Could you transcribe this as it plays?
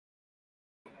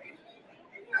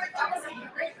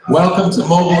Welcome to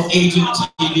Mobile Agent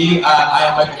TV. I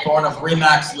am Michael Thorne of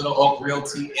Remax Little Oak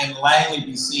Realty in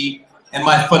Langley, BC. And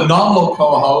my phenomenal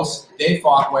co-host, Dave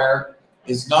Falkware,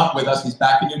 is not with us. He's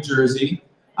back in New Jersey.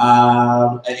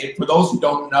 And for those who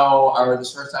don't know, or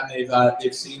this first time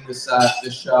they've seen this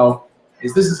show,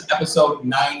 this is episode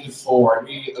 94. And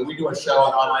we do a show,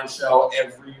 an online show,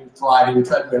 every Friday. We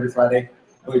try to do it every Friday.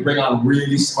 And we bring on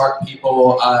really smart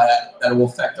people that will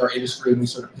affect our industry, and we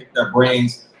sort of pick their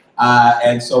brains.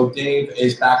 And so Dave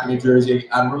is back in New Jersey.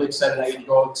 I'm really excited. I get to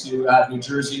go to New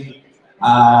Jersey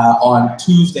on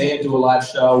Tuesday and do a live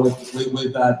show with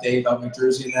Dave out in New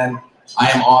Jersey. And then I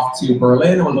am off to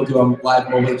Berlin, and we're going to do a live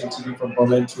Mobile Agent TV from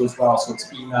Berlin too as well. So it's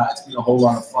been a whole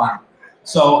lot of fun.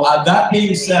 So that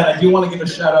being said, I do want to give a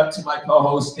shout out to my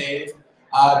co-host Dave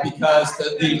because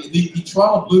the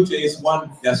Toronto Blue Jays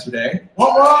won yesterday.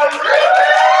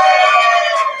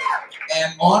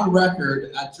 And on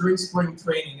record, during spring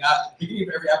training, at the beginning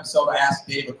of every episode, I asked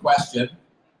Dave a question.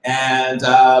 And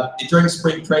during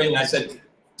spring training, I said,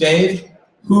 Dave,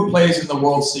 who plays in the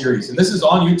World Series? And this is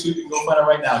on YouTube. You can go find it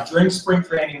right now. During spring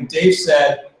training, Dave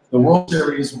said the World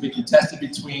Series will be contested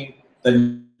between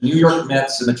the New York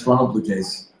Mets and the Toronto Blue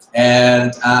Jays.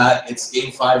 And it's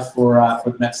Game 5 for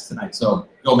the Mets tonight. So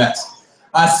go Mets.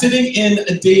 Sitting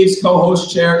in Dave's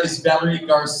co-host chair is Valerie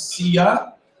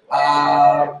Garcia.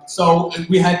 So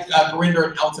we had Gurinder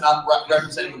and Elton out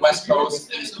representing the West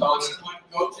Coast, East Coast.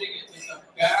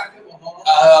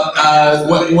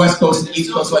 West Coast and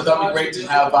East Coast, so I thought it'd be great to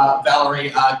have Valerie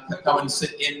come and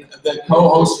sit in the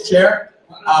co-host chair.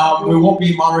 We won't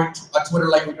be monitoring Twitter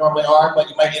like we normally are, but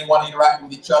you might want to interact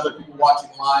with each other, people watching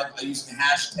live using the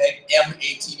hashtag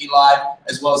 #MATVLive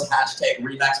as well as hashtag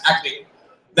Remax. Actually,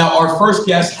 now our first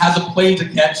guest has a plane to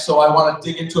catch, so I want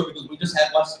to dig into it because we just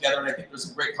had lunch together, and I think there's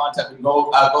some great content we can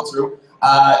go through.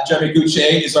 Jeremy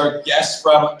Gutsche is our guest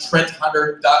from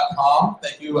TrentHunter.com.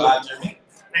 Thank you, Jeremy.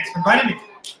 Thanks for inviting me.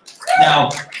 Now,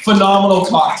 phenomenal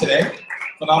talk today.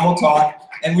 Phenomenal talk.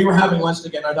 And we were having lunch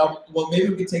together. I thought, well, maybe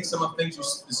we could take some of the things you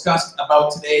discussed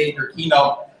about today in your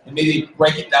keynote and maybe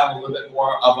break it down a little bit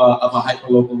more of a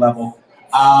hyper-local level.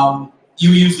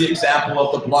 You use the example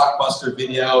of the Blockbuster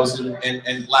videos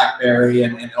and BlackBerry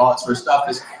and all that sort of stuff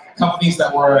as companies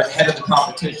that were ahead of the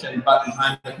competition but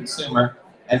behind the consumer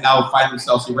and now find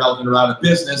themselves irrelevant or out of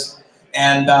business.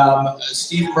 And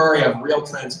Steve Murray of Real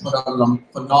Trends put out a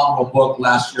phenomenal book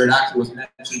last year. It actually was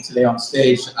mentioned today on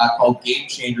stage called Game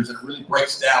Changers, and it really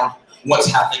breaks down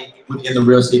what's happening within the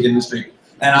real estate industry.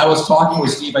 And I was talking with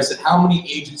Steve. I said, how many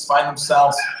agents find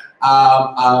themselves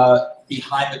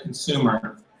behind the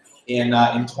consumer in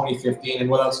 2015? And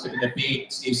what else could it be?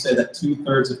 Steve said that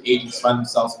 2/3 of agents find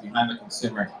themselves behind the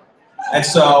consumer. And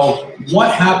so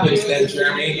what happens then,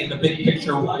 Jeremy, in the big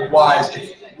picture wise,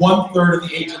 if 1/3 of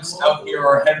the agents out here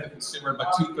are ahead of the consumer,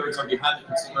 but 2/3 are behind the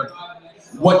consumer,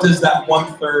 what does that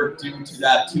 1/3 do to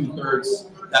that 2/3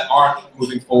 that aren't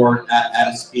moving forward at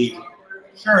a speed?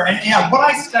 Sure, and yeah, what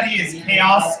I study is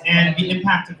chaos and the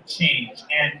impact of change.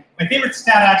 And my favorite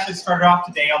stat actually started off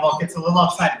today, although it gets a little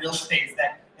outside real estate, is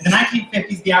that in the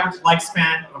 1950s, the average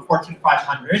lifespan of a Fortune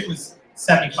 500 was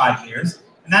 75 years.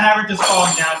 And that average is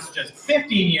falling down to just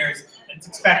 15 years, and it's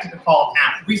expected to fall in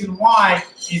half. The reason why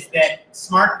is that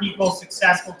smart people,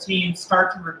 successful teams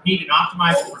start to repeat and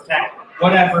optimize and protect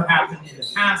whatever happened in the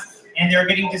past, and they're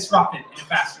getting disrupted in a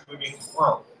faster moving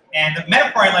world. And the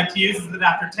metaphor I like to use is that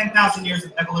after 10,000 years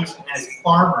of evolution as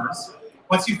farmers,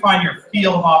 once you find your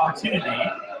field of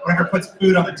opportunity, whatever puts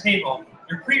food on the table,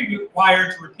 you're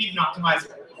pre-wired to repeat and optimize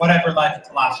whatever led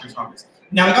to last year's harvest.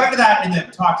 Now, we got into that in the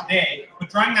talk today, but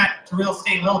drawing that to real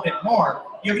estate a little bit more,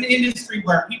 you have an industry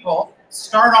where people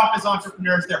start off as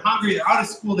entrepreneurs, they're hungry, they're out of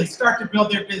school, they start to build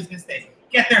their business, they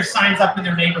get their signs up in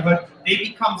their neighborhood, they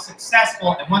become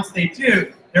successful, and once they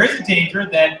do, there is a danger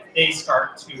that they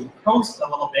start to coast a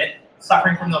little bit,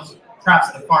 suffering from those traps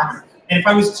of the farmer. And if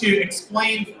I was to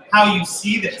explain how you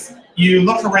see this, you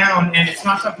look around and it's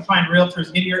not tough to find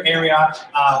realtors in your area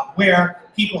where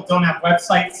people don't have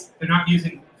websites, they're not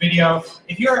using video.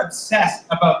 If you're obsessed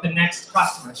about the next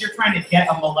customer, if you're trying to get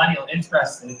a millennial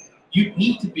interested, you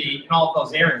need to be in all of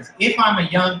those areas. If I'm a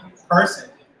young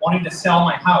person wanting to sell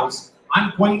my house,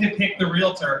 I'm going to pick the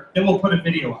realtor that will put a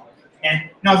video up. And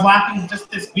I was laughing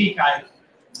just this week, I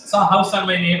saw a house on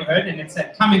my neighborhood and it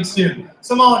said, coming soon.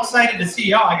 So I'm all excited to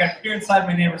see, oh, I got here inside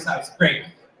my neighbor's house, great.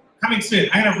 Coming soon,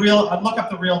 I'm gonna look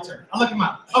up the realtor. I look him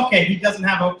up. Okay, he doesn't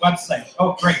have a website.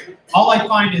 Oh, great. All I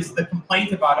find is the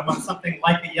complaint about him on something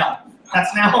like a Yelp.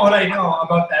 That's now what I know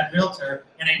about that realtor,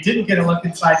 and I didn't get a look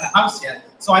inside the house yet,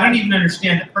 so I don't even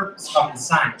understand the purpose of the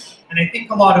sign. And I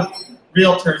think a lot of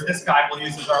realtors, this guy we'll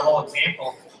use as our little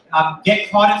example, get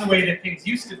caught in the way that things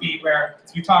used to be, where,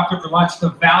 as we talked over lunch, the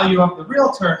value of the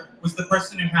realtor was the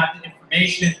person who had the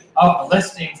information of the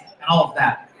listings and all of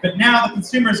that. But now the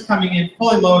consumer is coming in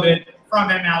fully loaded from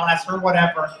MLS or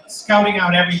whatever, scouting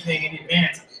out everything in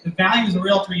advance. The value as a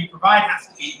realtor you provide has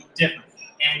to be different.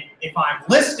 And if I'm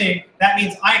listing, that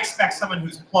means I expect someone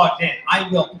who's plugged in. I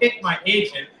will pick my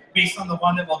agent based on the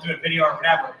one that will do a video or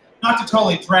whatever. Not to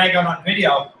totally drag out on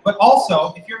video, but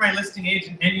also, if you're my listing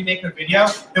agent and you make a video,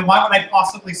 then why would I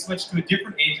possibly switch to a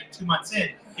different agent 2 months in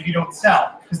if you don't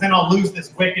sell? Because then I'll lose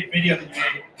this wicked video that you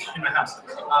made in my house.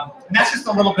 And that's just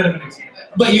a little bit of an example.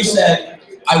 But you said,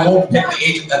 I won't pick the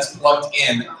agent that's plugged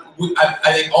in.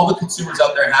 I think all the consumers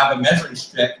out there have a measuring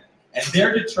stick, and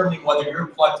they're determining whether you're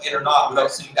plugged in or not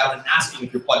without sitting down and asking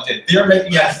if you're plugged in. They're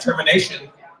making a determination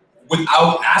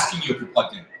without asking you if you're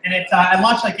plugged in. And at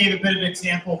lunch, I gave a bit of an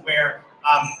example where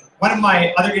one of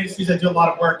my other industries I do a lot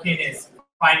of work in is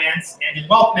finance, and in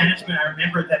wealth management, I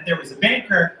remember that there was a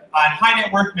banker on high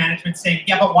net worth management saying,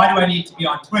 yeah, but why do I need to be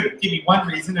on Twitter? Give me one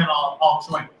reason and I'll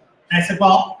join. And I said,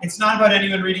 well, it's not about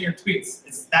anyone reading your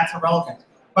tweets. That's irrelevant.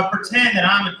 But pretend that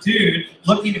I'm a dude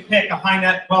looking to pick a high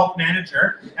net wealth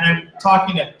manager, and I'm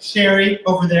talking to Sherry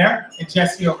over there and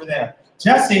Jesse over there.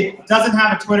 Jesse doesn't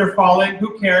have a Twitter following.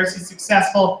 Who cares? He's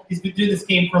successful. He's been doing this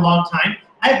game for a long time.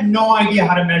 I have no idea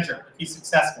how to measure if he's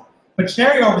successful. But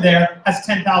Sherry over there has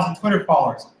 10,000 Twitter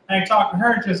followers. And I talked to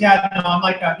her, and she goes, yeah, no, I'm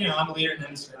like I'm a leader in the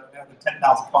industry. I have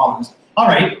 10,000 followers. All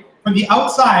right. From the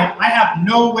outside, I have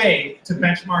no way to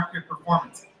benchmark your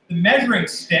performance. The measuring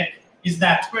stick is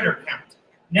that Twitter count.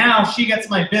 Now she gets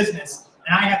my business,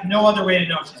 and I have no other way to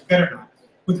know if she's good or not.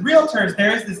 With realtors,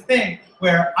 there is this thing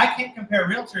where I can't compare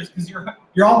realtors because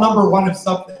you're all number one of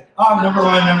something. Oh, I'm number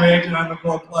one, number agent, I'm a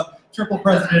Gold Club, triple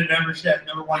president membership,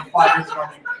 number one, 5 years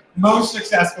running, most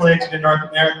successful agent in North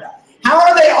America. How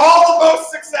are they all the most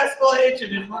successful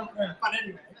agent in North America? But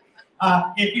anyway,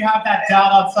 if you have that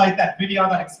dialed outside, that video,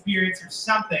 that experience or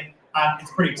something,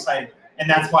 it's pretty exciting. And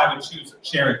that's why I would choose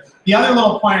Sherry. The other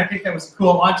little point I think that was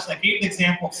cool, lunch, I gave an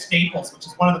example of Staples, which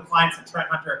is one of the clients at Trent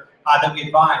Hunter that we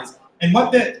advise. And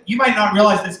you might not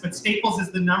realize this, but Staples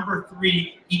is the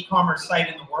 #3 e-commerce site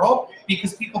in the world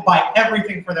because people buy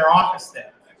everything for their office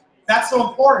there. That's so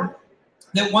important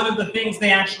that one of the things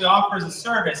they actually offer as a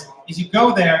service is you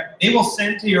go there, they will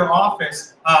send to your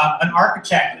office an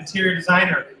architect, interior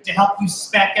designer to help you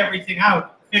spec everything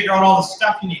out, figure out all the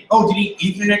stuff you need. Oh, do you need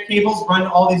Ethernet cables run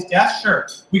all these desks? Sure,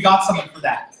 we got someone for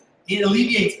that. It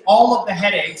alleviates all of the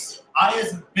headaches. I,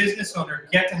 as a business owner,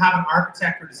 get to have an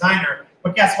architect or designer,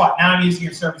 but guess what? Now I'm using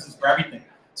your services for everything.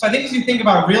 So I think as you think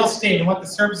about real estate and what the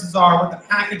services are, what the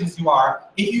packages you are,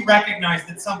 if you recognize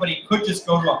that somebody could just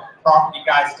go to a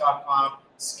propertyguys.com,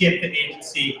 skip the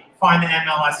agency, find the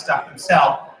MLS stuff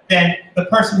themselves, then the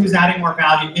person who's adding more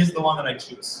value is the one that I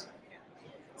choose.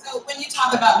 So when you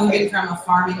talk about moving from a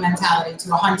farming mentality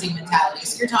to a hunting mentality,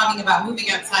 so you're talking about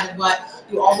moving outside of what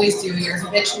you always do, your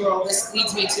habitual, this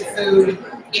leads me to food,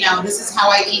 this is how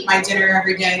I eat my dinner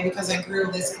every day because I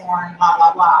grew this corn, blah,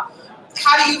 blah, blah.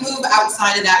 How do you move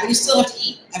outside of that when you still have to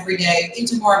eat every day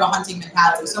into more of a hunting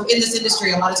mentality? So in this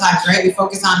industry, a lot of times, right, we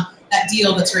focus on that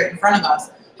deal that's right in front of us.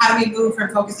 How do we move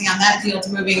from focusing on that deal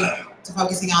to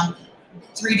focusing on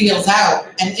 3 deals out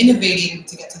and innovating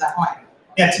to get to that point?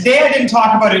 Yeah, today I didn't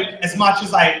talk about it as much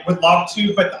as I would love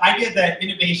to, but the idea that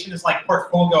innovation is like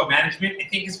portfolio management, I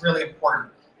think is really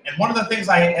important. And one of the things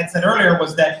I had said earlier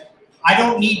was that I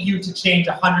don't need you to change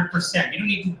 100%. You don't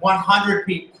need to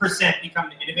 100% become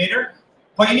an innovator,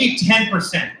 but you need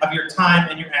 10% of your time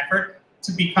and your effort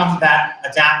to become that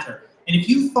adapter. And if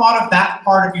you thought of that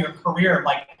part of your career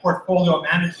like portfolio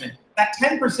management, that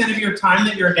 10% of your time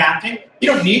that you're adapting,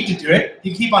 you don't need to do it.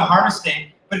 You keep on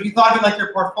harvesting. But if you thought of it like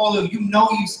your portfolio, you know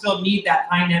you still need that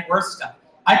high net worth stuff.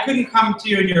 I couldn't come to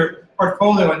you in your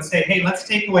portfolio and say, hey, let's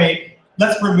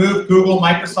remove Google,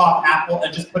 Microsoft, Apple,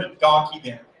 and just put a donkey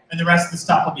there. And the rest of the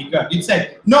stuff will be good. You'd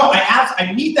say, no,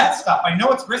 I need that stuff. I know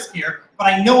it's riskier, but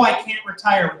I know I can't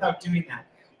retire without doing that.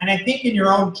 And I think in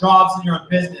your own jobs and your own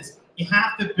business, you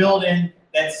have to build in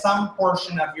that some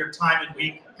portion of your time and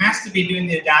week has to be doing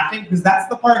the adapting, because that's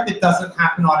the part that doesn't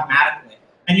happen automatically.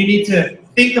 And you need to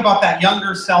think about that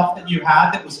younger self that you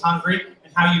had that was hungry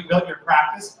and how you built your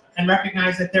practice, and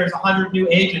recognize that there's 100 new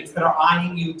agents that are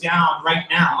eyeing you down right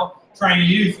now, trying to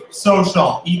use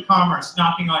social, e-commerce,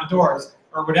 knocking on doors,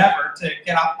 or whatever to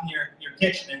get up in your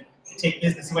kitchen and to take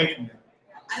business away from you.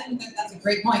 I think that's a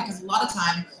great point, because a lot of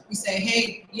time we say,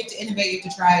 hey, you have to innovate, you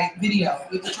have to try video,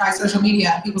 you have to try social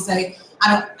media, and people say,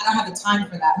 I don't have the time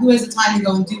for that. Who has the time to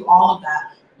go and do all of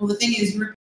that? Well, the thing is,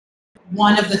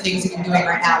 one of the things that you're doing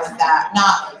right now with that,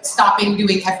 not stopping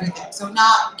doing everything. So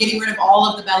not getting rid of all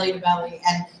of the belly to belly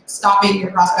and stopping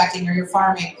your prospecting or your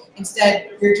farming.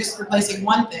 Instead, you're just replacing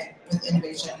one thing with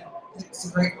innovation. I think it's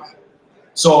a great point.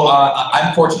 So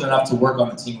I'm fortunate enough to work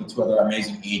on a team with two other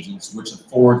amazing agents, which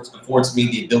affords me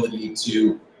the ability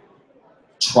to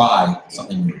try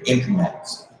something new, implement,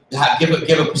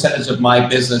 give a percentage of my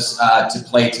business to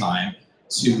playtime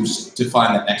to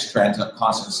find that next trend, to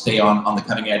constantly stay on the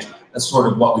cutting edge. That's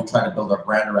sort of what we try to build our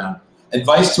brand around.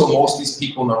 Advice to most of these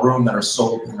people in the room that are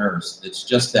solopreneurs. It's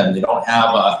just them. They don't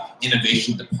have an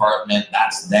innovation department.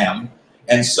 That's them.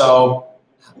 And so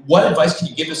what advice can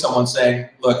you give to someone saying,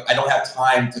 look, I don't have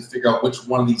time to figure out which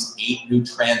one of these 8 new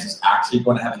trends is actually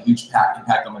going to have a huge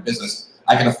impact on my business.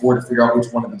 I can afford to figure out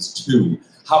which one of these 2.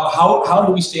 How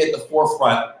do we stay at the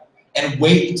forefront and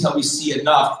wait until we see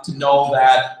enough to know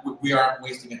that we aren't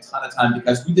wasting a ton of time?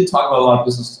 Because we did talk about a lot of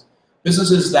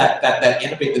businesses that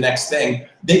innovate the next thing.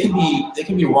 They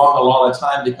can be wrong a lot of the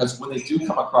time, because when they do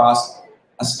come across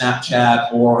a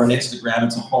Snapchat or an Instagram,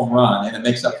 it's a home run and it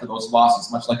makes up for those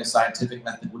losses, much like a scientific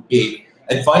method would be.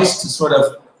 Advice to sort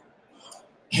of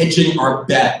hedging our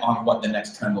bet on what the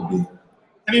next trend will be.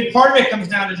 I mean, part of it comes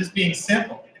down to just being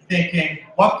simple and thinking,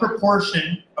 what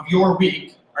proportion of your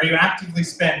week are you actively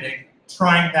spending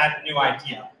trying that new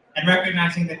idea? And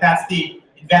recognizing that that's the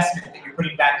investment that you're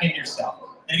putting back in yourself.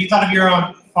 And if you thought of your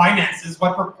own finances,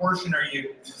 what proportion are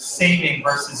you saving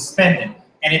versus spending?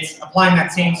 And it's applying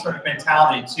that same sort of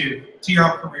mentality to your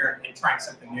own career and trying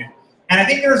something new. And I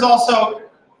think there's also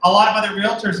a lot of other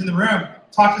realtors in the room.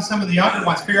 Talk to some of the younger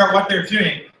ones, figure out what they're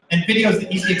doing. And video is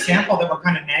the easy example that we're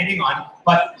kind of nagging on.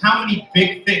 But how many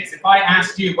big things? If I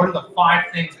asked you, what are the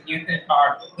 5 things that you think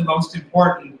are the most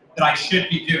important that I should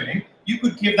be doing? You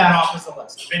could give that off as a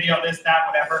list. Video, this, that,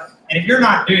 whatever. And if you're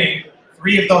not doing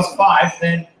 3 of those 5,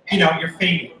 then you're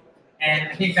failing. And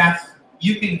I think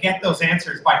you can get those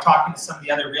answers by talking to some of the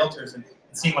other realtors and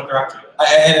seeing what they're up to.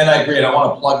 And I agree, and I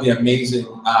want to plug the amazing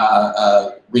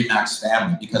RE/MAX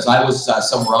family, because I was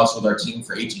somewhere else with our team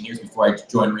for 18 years before I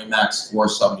joined RE/MAX 4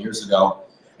 some years ago.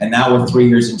 And now we're 3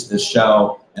 years into this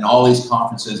show, and all these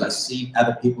conferences, I see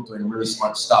other people doing really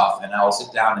smart stuff, and I'll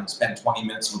sit down and spend 20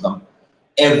 minutes with them.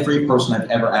 Every person I've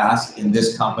ever asked in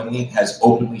this company has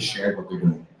openly shared what they're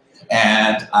doing.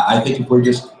 And I think if we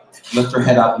just lift our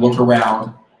head up, look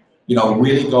around,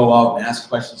 really go out and ask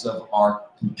questions of our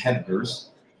competitors,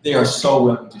 they are so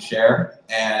willing to share.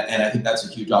 And I think that's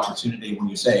a huge opportunity when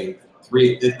you say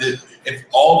 3, if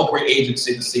all the great agents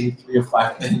say the same 3 or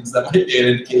 5 things, that might be an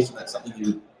indication that's something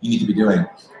you need to be doing.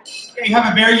 You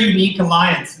have a very unique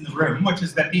alliance in the room, which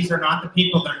is that these are not the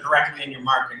people that are directly in your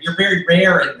market. You're very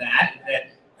rare in that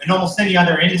in almost any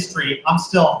other industry, I'm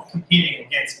still competing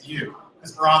against you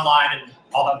because we're online and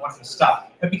all that wonderful stuff.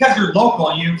 But because you're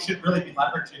local, you should really be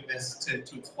leveraging this to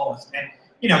its fullest. And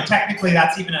technically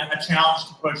that's even a challenge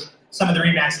to push some of the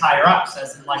RE/MAX higher ups,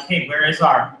 as in like, hey, where is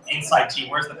our insight team?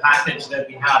 Where's the package that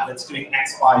we have that's doing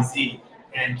X, Y, Z?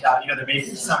 And there may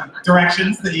be some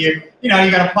directions that you got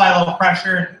to apply a little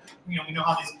pressure. And we know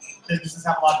how these businesses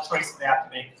have a lot of choices they have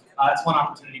to make. That's one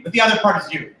opportunity. But the other part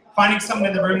is you finding someone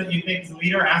in the room that you think is a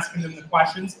leader, asking them the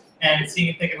questions, and seeing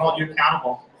if they can hold you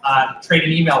accountable. Trade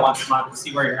an email once a month and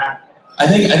see where you're at. I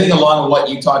think a lot of what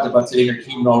you talked about today in your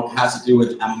keynote has to do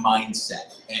with a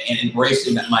mindset and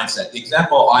embracing that mindset. The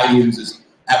example I use is,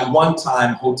 at one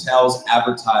time, hotels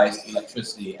advertised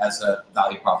electricity as a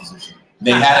value proposition.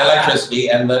 They had electricity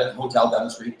and the hotel down the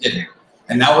street didn't.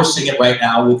 And now we're seeing it right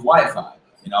now with Wi-Fi.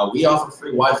 We offer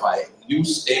free Wi-Fi. You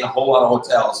stay in a whole lot of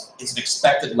hotels, it's an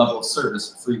expected level of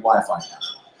service, free Wi-Fi now.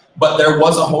 But there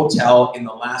was a hotel in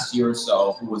the last year or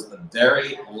so who was the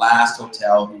very last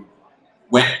hotel who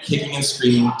went kicking and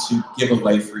screaming to give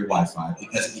away free Wi-Fi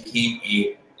because it became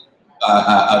a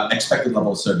expected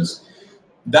level of service.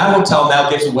 That hotel now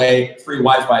gives away free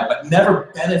Wi-Fi, but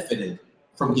never benefited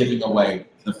from giving away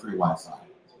the free Wi-Fi.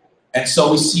 And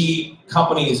so we see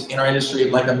companies in our industry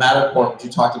like a Matterport, which you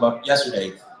talked about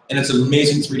yesterday, and it's an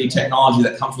amazing 3D technology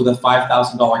that comes with a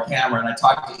 $5,000 camera. And I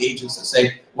talk to agents that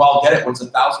say, well, I'll get it when it's a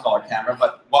 $1,000 camera,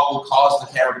 but what will cause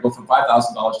the camera to go from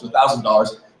 $5,000 to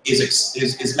 $1,000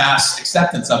 is mass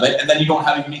acceptance of it, and then you don't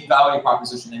have a unique value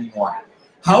proposition anymore.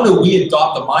 How do we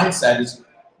adopt the mindset is,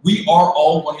 we are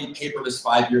all going to be paperless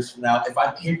 5 years from now. If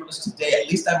I'm paperless today, at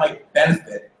least I might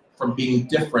benefit from being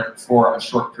different for a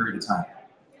short period of time.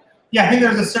 Yeah, I think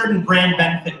there's a certain brand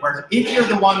benefit where if you're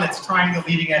the one that's trying the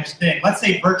leading edge thing, let's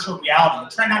say virtual reality.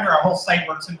 The Trend Hunter, our whole site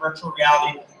works in virtual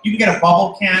reality. You can get a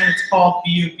bubble cam, it's called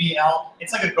BUBL.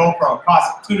 It's like a GoPro, it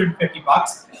costs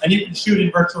 $250, and you can shoot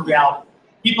in virtual reality.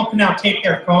 People can now take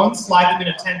their phones, slide them in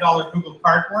a $10 Google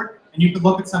Cardboard, and you could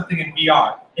look at something in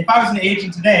VR. If I was an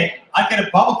agent today, I'd get a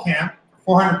bubble cam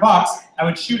for $400, I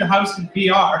would shoot a house in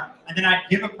VR, and then I'd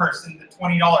give a person the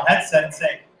 $20 headset and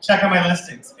say, check out my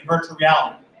listings in virtual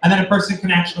reality. And then a person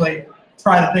can actually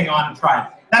try the thing on and try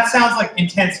it. That sounds like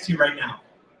intense to you right now,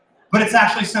 but it's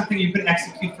actually something you could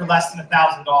execute for less than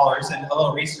 $1,000 and a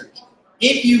little research.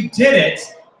 If you did it,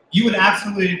 you would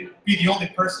absolutely be the only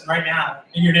person right now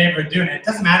in your neighborhood doing it. It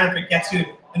doesn't matter if it gets you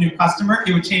a new customer,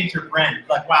 it would change your brand.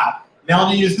 Like, wow,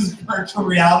 Melanie uses virtual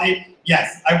reality.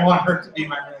 Yes, I want her to be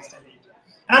my real estate agent.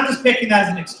 And I'm just picking that as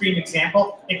an extreme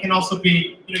example. It can also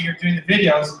be, you're doing the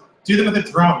videos, do them with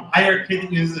a drone. I hear a kid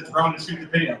that uses a drone to shoot the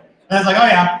video. And I was like, oh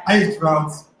yeah, I use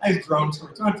drones. I use drone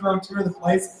tours. Do a drone tour of the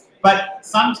place? But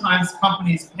sometimes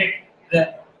companies pick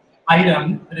the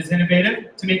item that is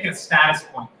innovative to make it a status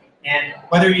point. And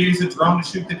whether you use a drone to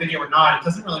shoot the video or not, it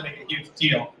doesn't really make a huge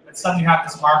deal. But suddenly you have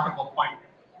this marketable point.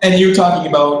 And you're talking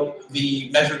about the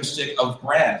measuring stick of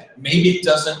brand. Maybe it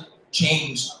doesn't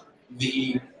change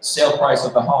the sale price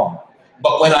of the home.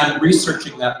 But when I'm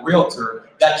researching that realtor,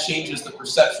 that changes the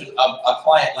perception of a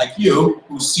client like you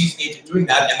who sees an agent doing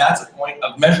that, and that's a point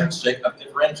of measuring stick of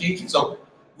differentiation. So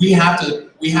we have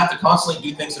to constantly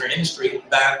do things in our industry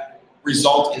that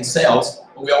result in sales,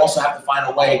 but we also have to find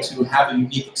a way to have a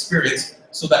unique experience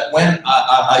so that when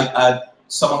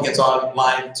someone gets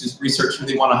online to research who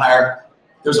they want to hire,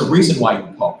 there's a reason why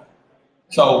you call.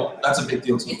 So that's a big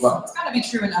deal too as well. It's got to be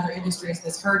true in other industries,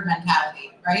 this herd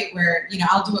mentality, right? Where,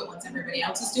 I'll do it once everybody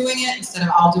else is doing it instead of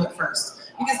I'll do it first.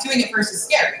 Because doing it first is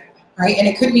scary, right? And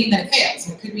it could mean that it fails,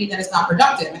 and it could mean that it's not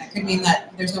productive, and it could mean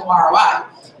that there's no ROI.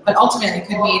 But ultimately, it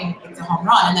could mean it's a home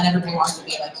run, and then everybody wants to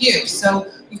be like you.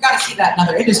 So you've got to see that in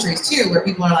other industries too, where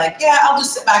people are like, yeah, I'll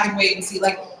just sit back and wait and see.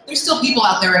 Like, there's still people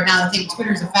out there right now that think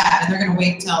Twitter's a fad, and they're going to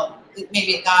wait until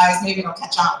maybe it dies, maybe it'll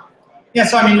catch on. Yeah,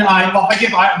 so well, if I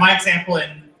give my example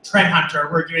in Trend Hunter,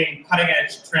 we're doing cutting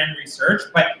edge trend research,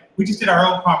 but we just did our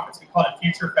own conference. We called it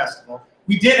Future Festival.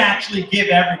 We did actually give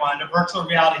everyone a virtual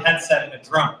reality headset and a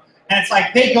drone. And it's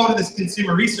like they go to this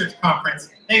consumer research conference,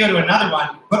 they go to another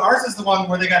one, but ours is the one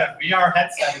where they got a VR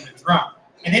headset and a drone.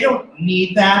 And they don't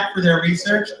need that for their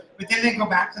research, but then they go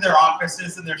back to their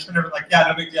offices and they're sort of like, yeah,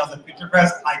 no big deal, it's a Future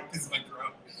Fest, this is my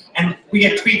drone. And we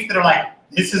get tweets that are like,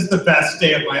 this is the best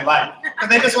day of my life. But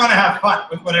they just want to have fun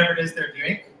with whatever it is they're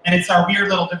doing. And it's our weird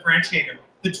little differentiator.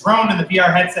 The drone and the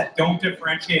VR headset don't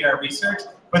differentiate our research,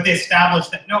 but they establish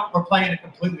that, no, we're playing a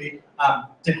completely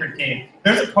different game.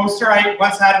 There's a poster I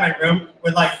once had in my room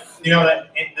with the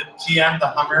GM, the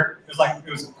Hummer. It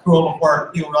was cool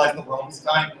before people realized the world was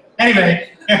dying.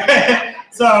 Anyway,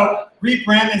 so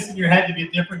rebrand this in your head to be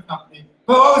a different company.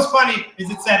 But what was funny is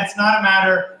it said it's not a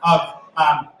matter of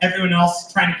everyone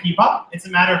else trying to keep up. It's a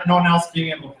matter of no one else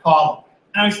being able to follow.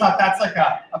 And I always thought that's like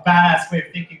a badass way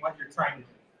of thinking what you're trying to do.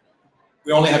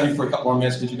 We only have you for a couple more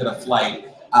minutes because you got a flight.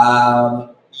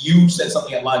 You said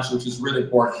something at lunch which is really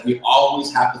important. We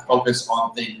always have to focus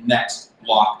on the next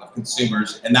block of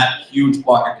consumers, and that huge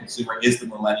block of consumer is the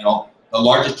millennial, the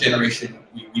largest generation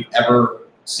we've ever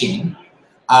seen.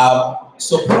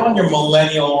 So put on your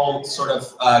millennial sort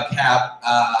of cap.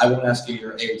 I won't ask you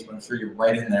your age, but I'm sure you're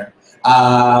right in there.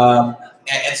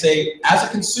 And say, as a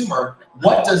consumer,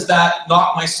 what does that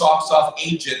knock my socks off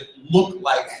agent look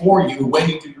like for you when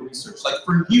you do your research? Like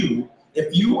for you,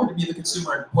 if you were to be the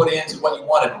consumer and put into what you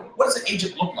wanted, what does an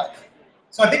agent look like?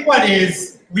 So I think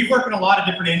we work in a lot of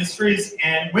different industries,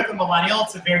 and with a millennial,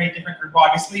 it's a very different group,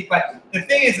 obviously, but the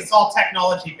thing is, it's all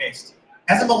technology based.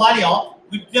 As a millennial,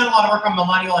 we've done a lot of work on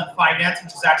millennial and finance,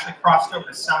 which has actually crossed over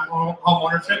to some home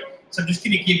ownership. So I'm just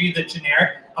going to give you the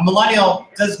generic. A millennial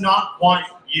does not want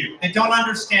you. They don't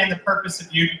understand the purpose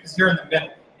of you because you're in the middle.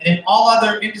 And in all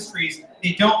other industries,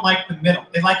 they don't like the middle.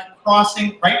 They like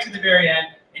crossing right to the very end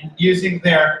and using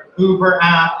their Uber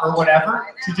app or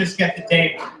whatever to just get the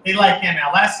data. They like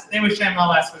MLS. They wish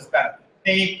MLS was better.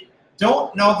 They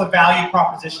don't know the value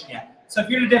proposition yet. So if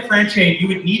you're to differentiate, you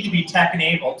would need to be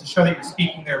tech-enabled to show that you're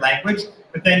speaking their language,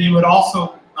 but then you would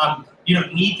also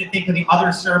need to think of the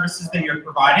other services that you're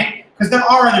providing, because there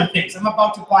are other things. I'm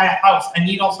about to buy a house. I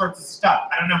need all sorts of stuff.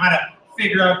 I don't know how to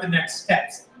figure out the next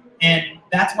steps. And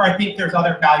that's where I think there's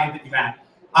other value that you add.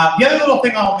 The other little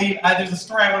thing I'll leave, there's a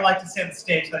story I would like to say on the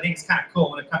stage that I think is kind of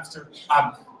cool when it comes to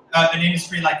an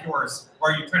industry like yours,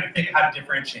 where you're trying to think of how to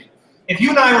differentiate. If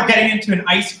you and I were getting into an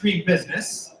ice cream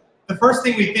business, the first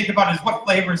thing we think about is what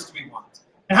flavors do we want?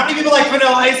 And how many people like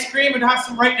vanilla ice cream and have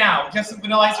some right now? Would you have some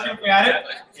vanilla ice cream if we had it?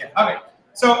 Yeah, okay.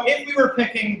 So if we were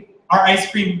picking our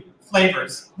ice cream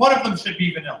flavors, one of them should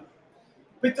be vanilla.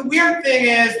 But the weird thing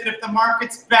is that if the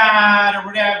market's bad or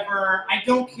whatever, I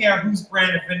don't care whose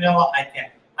brand of vanilla I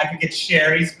get. I could get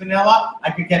Sherry's vanilla.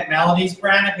 I could get Melody's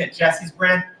brand. I could get Jesse's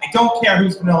brand. I don't care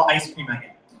whose vanilla ice cream I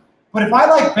get. But if I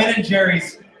like Ben &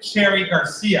 Jerry's Cherry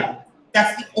Garcia,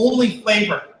 that's the only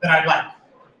flavor that I like.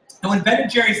 And when Ben &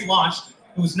 Jerry's launched,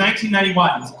 it was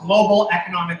 1991. It was global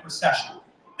economic recession.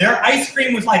 Their ice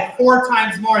cream was like 4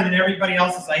 times more than everybody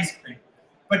else's ice cream.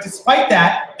 But despite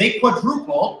that, they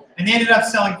quadrupled, and they ended up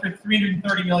selling for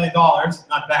 $330 million.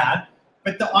 Not bad.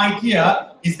 But the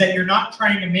idea is that you're not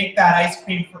trying to make that ice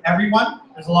cream for everyone.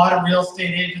 There's a lot of real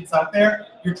estate agents out there.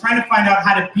 You're trying to find out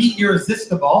how to be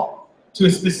irresistible to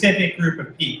a specific group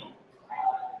of people.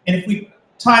 And if we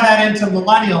tie that into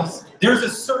millennials, there's a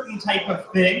certain type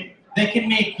of thing that can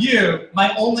make you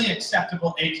my only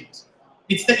acceptable agent.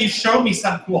 It's that you showed me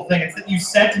some cool thing. It's that you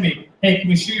said to me, hey, can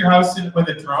we shoot your house with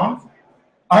a drone?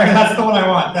 All right, that's the one I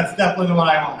want. That's definitely the one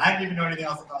I want. I don't even know anything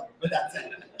else about it, but that's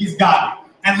it. He's got it.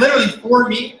 And literally, for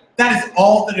me, that is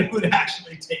all that it would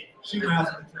actually take. Shoot my house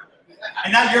with a drone.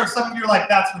 And now some of you are like,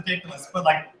 that's ridiculous. But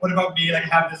like, what about me? Like,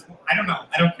 have this? I don't know.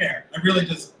 I don't care. I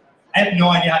have no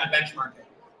idea how to benchmark it.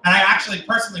 And I actually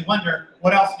personally wonder,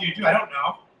 what else do you do? I don't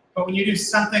know. But when you do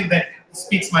something that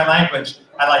speaks my language,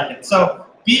 I like it. So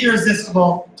be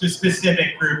irresistible to a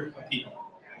specific group of people.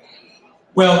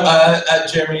 Well,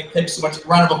 Jeremy, thanks so much.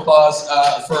 Round of applause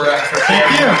for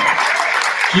Thank you.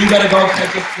 You got to go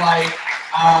take a flight.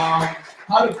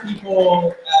 How do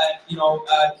people,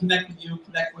 connect with you?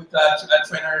 Connect with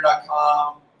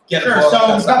trendhunter.com. Get Sure.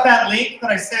 So we've got that link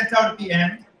that I sent out at the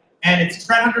end, and it's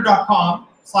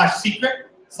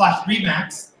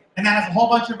trendhunter.com/secret/Remax. And that has a whole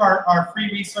bunch of our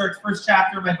free research, first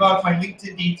chapter, my book, my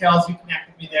LinkedIn details. You connect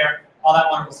with me there. All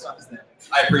that wonderful stuff is there.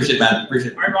 I appreciate it, man.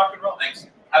 Appreciate it. All right, rock and roll. Thanks.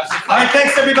 All right,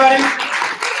 thanks, everybody.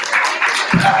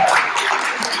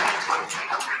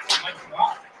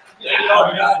 There you go.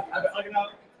 Hug it out.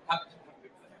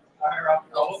 All right, rock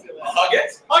and roll. Hug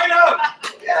it. Hug it out.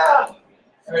 Yeah.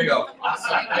 There you go.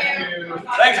 Awesome. Thank you.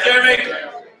 Thanks, Jeremy.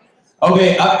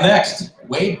 Okay, up next,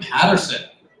 Wade Patterson.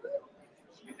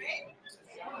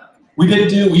 We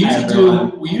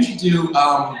usually do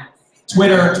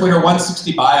Twitter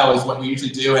 160 bio is what we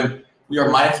usually do, and we are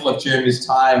mindful of Jeremy's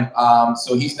time,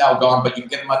 so he's now gone, but you can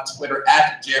get him on Twitter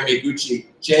at Jeremy Gutsche,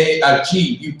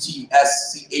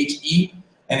 Gutsche,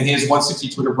 and his 160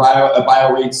 Twitter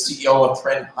bio reads CEO of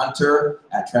Trend Hunter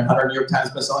at Trend Hunter, New York Times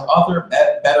bestselling author,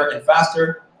 better and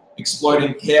faster,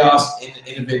 exploiting chaos, and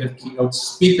innovative keynote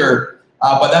speaker.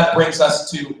 But that brings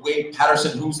us to Wade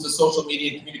Patterson, who's the social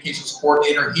media and communications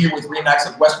coordinator here with Remax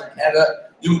of Western Canada.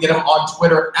 You can get him on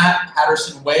Twitter at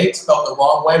Patterson Wade, spelled the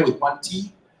wrong way with 1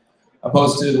 T,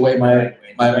 opposed to the way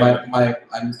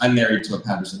I'm married to a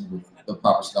Patterson with the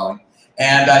proper spelling.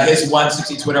 And his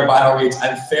 160 Twitter bio reads,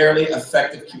 I'm fairly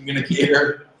effective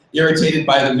communicator, irritated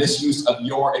by the misuse of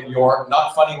your and your.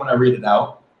 Not funny when I read it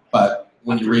out, but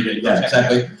when you read it, yeah,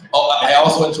 exactly. Oh, I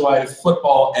also enjoy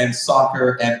football and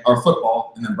soccer, or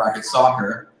football, and then bracket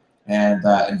soccer, and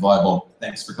volleyball.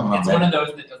 Thanks for coming on. It's one of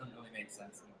those that doesn't really make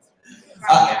sense.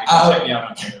 Check me out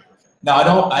on Twitter. No, I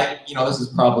don't. This is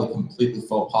probably completely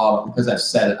faux pas, but because I've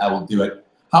said it, I will do it.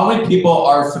 How many people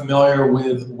are familiar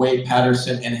with Wade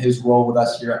Patterson and his role with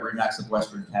us here at Remax of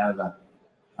Western Canada?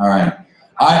 All right.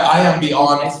 I am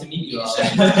beyond. Nice to meet you all.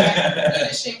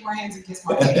 Shake more hands and kiss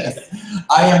more face.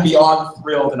 I am beyond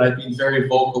thrilled, and I've been very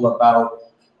vocal about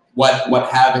what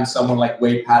having someone like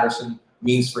Wade Patterson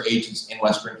means for agents in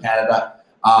Western Canada.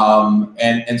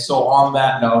 And so on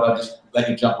that note, I'll just let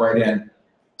you jump right in.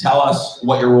 Tell us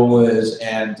what your role is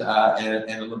and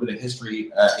a little bit of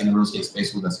history in the real estate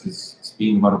space with us, because it's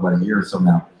been about a year or so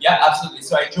now. Yeah, absolutely.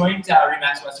 So I joined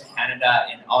Remax Western Canada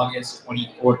in August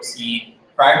 2014.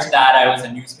 Prior to that, I was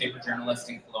a newspaper journalist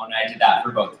in Kelowna. I did that for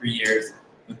about 3 years.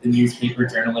 But the newspaper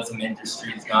journalism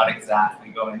industry is not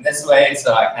exactly going this way,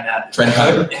 so I kind of Trend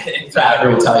Hunter.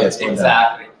 Exactly. Will tell you it's going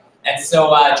exactly. And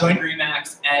so I joined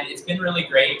Remax, and it's been really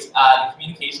great. The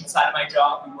communication side of my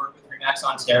job, we work with Remax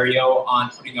Ontario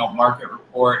on putting out market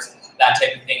reports, that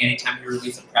type of thing. Anytime we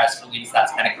release a press release,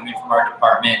 that's kind of coming from our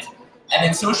department. And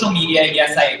then social media,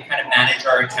 yes, I kind of manage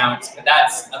our accounts, but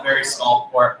that's a very small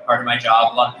part of my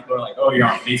job. A lot of people are like, oh, you're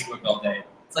on Facebook all day.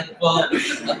 It's like, well, a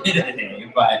bit of the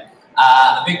day, but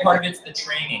a big part of it's the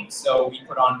training. So we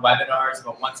put on webinars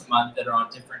about once a month that are on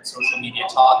different social media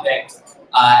topics.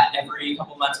 Every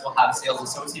couple months, we'll have sales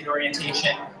associate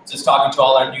orientation, just talking to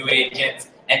all our new agents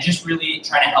and just really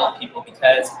trying to help people,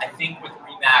 because I think with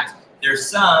Remax, there's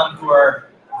some who are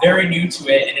very new to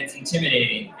it and it's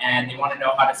intimidating, and they want to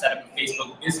know how to set up a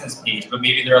Facebook business page, but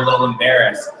maybe they're a little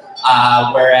embarrassed.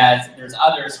 Whereas there's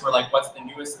others who are like, what's the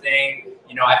newest thing?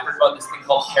 I've heard about this thing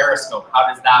called Periscope. How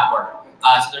does that work?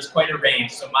 So there's quite a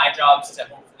range. So my job is to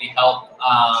hopefully help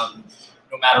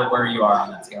no matter where you are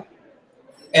on that scale.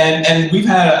 And we've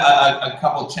had a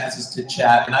couple chances to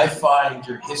chat, and I find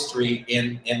your history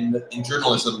in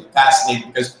journalism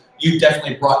fascinating because you've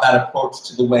definitely brought that approach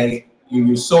to the way you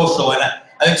use social. And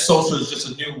I think social is just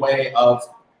a new way of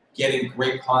getting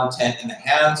great content in the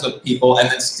hands of people and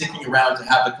then sticking around to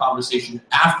have the conversation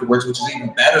afterwards, which is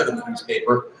even better than the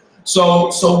newspaper.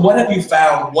 So what have you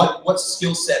found? What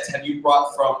skill sets have you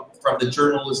brought from the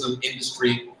journalism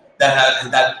industry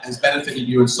that has benefited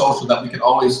you in social that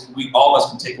all of us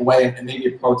can take away and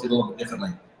maybe approach it a little bit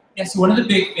differently? Yeah, so one of the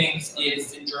big things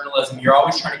is in journalism, you're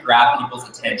always trying to grab people's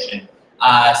attention.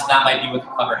 So that might be with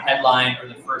a clever headline or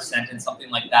the first sentence,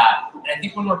 something like that. And I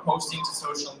think when we're posting to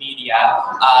social media,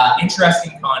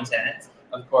 interesting content,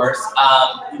 of course,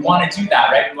 we want to do that,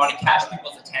 right? We want to catch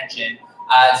people's attention.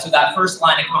 So that first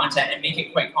line of content and make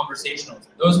it quite conversational.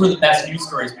 Those were the best news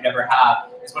stories we'd ever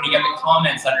have, is when you get the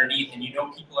comments underneath and you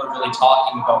know people are really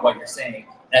talking about what you're saying.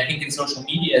 And I think in social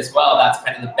media as well, that's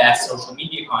kind of the best social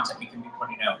media content we can be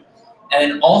putting out.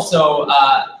 And then also,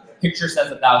 picture says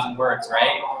 1,000 words,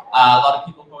 right? A lot of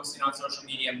people posting on social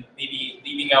media, maybe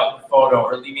leaving out the photo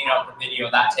or leaving out the video,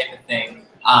 that type of thing.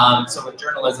 So with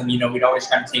journalism, you know, we'd always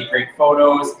try to take great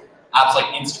photos. Apps like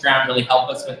Instagram really help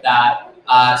us with that.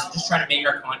 So just trying to make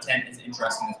our content as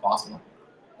interesting as possible.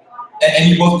 And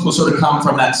you both sort of come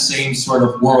from that same sort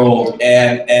of world.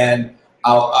 And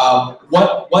what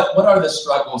are the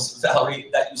struggles, Valerie,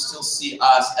 that you still see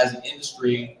us as an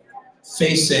industry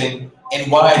facing in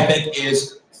what I think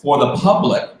is, for the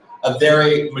public, a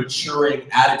very maturing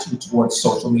attitude towards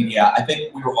social media? I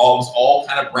think we were all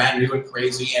kind of brand new and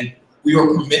crazy, and we were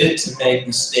permitted to make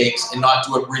mistakes and not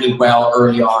do it really well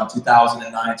early on,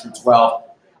 2009 through 12.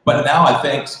 But now I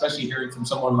think, especially hearing from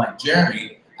someone like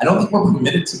Jeremy, I don't think we're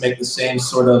permitted to make the same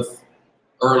sort of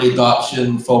early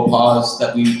adoption faux pas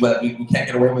that we can't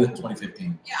get away with in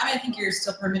 2015. Yeah, I mean, I think you're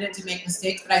still permitted to make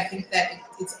mistakes, but I think that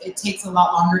it takes a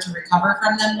lot longer to recover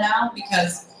from them now,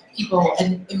 because people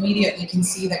immediately can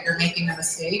see that you're making a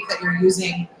mistake, that you're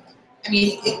using, I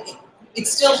mean,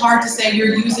 it's still hard to say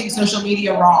you're using social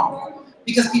media wrong,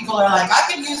 because people are like,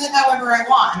 I can use it however I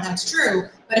want, and that's true.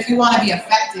 But if you want to be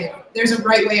effective, there's a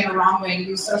right way and a wrong way to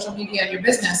use social media in your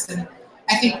business. And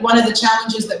I think one of the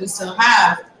challenges that we still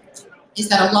have is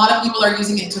that a lot of people are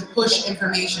using it to push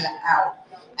information out.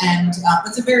 And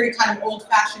that's a very kind of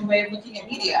old-fashioned way of looking at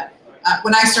media.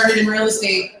 When I started in real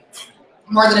estate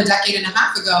more than a decade and a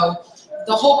half ago,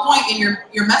 the whole point in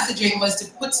your messaging was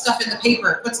to put stuff in the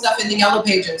paper, put stuff in the yellow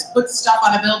pages, put stuff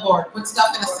on a billboard, put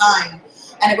stuff in a sign.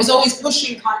 And it was always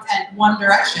pushing content one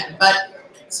direction. But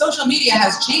social media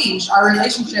has changed our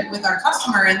relationship with our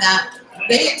customer in that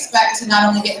they expect to not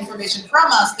only get information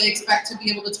from us, they expect to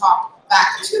be able to talk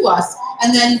back to us.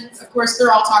 And then, of course,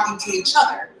 they're all talking to each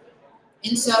other.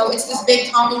 And so it's this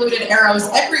big convoluted arrows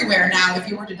everywhere now if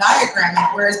you were to diagram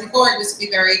it, whereas before it used to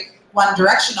be very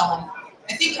one-directional. And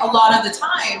I think a lot of the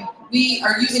time we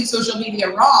are using social media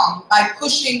wrong by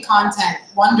pushing content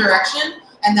one direction,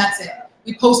 and that's it.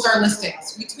 We post our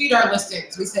listings, we tweet our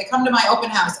listings, we say, come to my open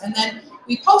house, and then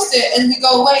we post it and we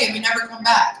go away and we never come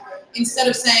back. Instead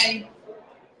of saying,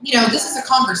 you know, this is a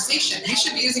conversation. We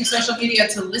should be using social media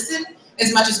to listen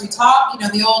as much as we talk. You know,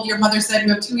 the old, your mother said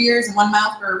you have 2 ears and 1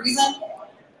 mouth for a reason.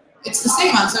 It's the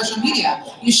same on social media.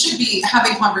 You should be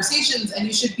having conversations and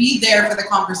you should be there for the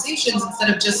conversations instead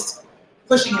of just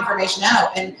pushing information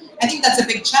out. And I think that's a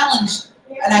big challenge.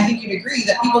 And I think you'd agree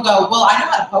that people go, well, I know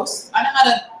how to post. I know how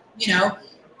to, you know,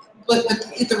 but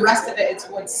the rest of it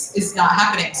is not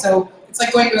happening. So it's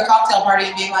like going to a cocktail party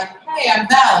and being like, hey, I'm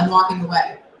Val, and walking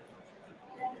away.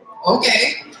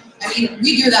 Okay. I mean,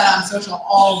 we do that on social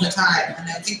all the time, and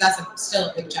I think that's still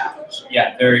a big challenge.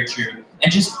 Yeah, very true.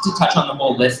 And just to touch on the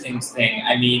whole listings thing,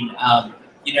 I mean,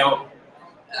 you know,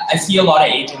 I see a lot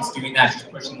of agents doing that,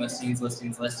 just pushing listings.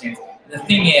 The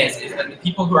thing is that the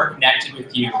people who are connected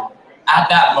with you at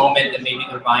that moment that maybe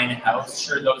they're buying a house,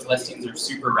 sure, those listings are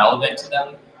super relevant to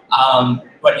them.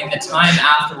 But in the time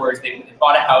afterwards, they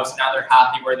bought a house, now they're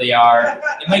happy where they are.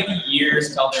 It might be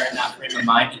years till they're in that frame of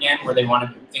mind again where they want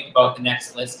to think about the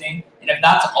next listing. And if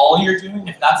that's all you're doing,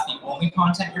 if that's the only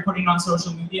content you're putting on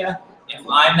social media, if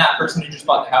I'm that person who just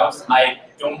bought the house, I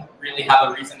don't really have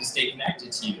a reason to stay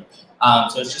connected to you.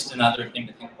 So it's just another thing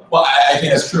to think about. Well, I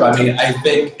think that's true. I mean, I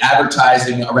think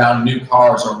advertising around new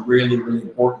cars are really, really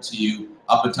important to you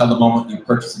up until the moment you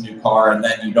purchase a new car, and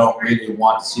then you don't really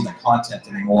want to see the content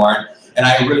anymore. And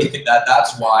I really think that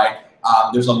that's why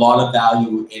there's a lot of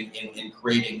value in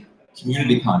creating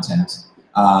community content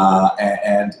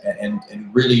and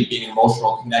really being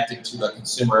emotional, connecting to the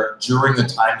consumer during the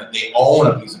time that they own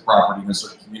a piece of property in a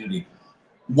certain community.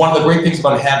 one of the great things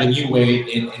about having you, Wade,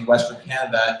 in Western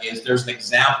Canada is there's an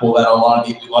example that a lot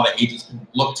of agents can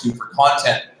look to for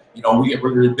content. You know, we get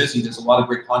really busy. There's a lot of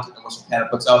great content that Western Canada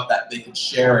puts out that they can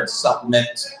share and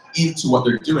supplement into what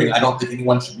they're doing. I don't think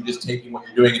anyone should be just taking what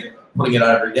you're doing and putting it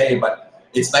out every day, but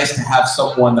it's nice to have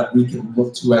someone that we can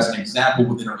look to as an example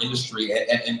within our industry.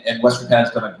 And Western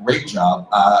Canada's done a great job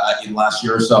in the last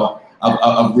year or so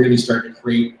of really starting to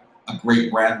create a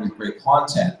great brand with great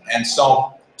content. And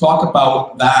so talk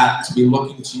about that, to be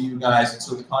looking to you guys, and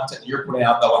so the content you're putting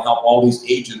out that will help all these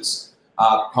agents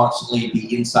constantly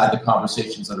be inside the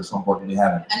conversations that are so important to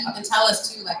have. And tell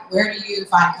us too, like, where do you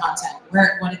find content?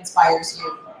 What inspires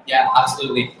you? Yeah,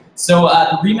 absolutely. So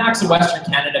the RE/MAX of Western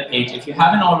Canada page, if you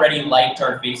haven't already liked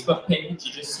our Facebook page,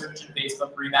 you just search in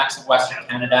Facebook RE/MAX of Western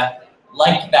Canada,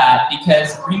 like that,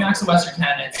 because RE/MAX of Western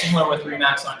Canada, it's similar with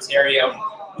RE/MAX Ontario,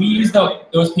 we use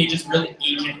those pages really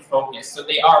agent focused. So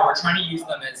we're trying to use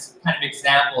them as kind of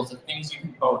examples of things you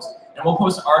can post. And we'll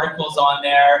post articles on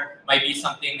there, might be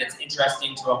something that's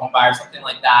interesting to a home buyer, something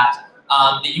like that,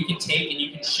 that you can take and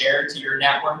you can share to your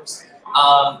networks.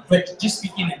 But just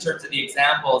speaking in terms of the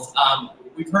examples,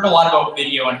 we've heard a lot about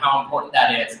video and how important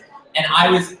that is. And I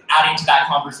was adding to that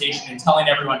conversation and telling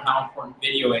everyone how important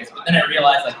video is. But then I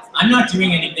realized, like, I'm not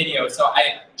doing any video. So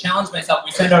I challenged myself.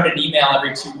 We send out an email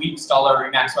every 2 weeks to all our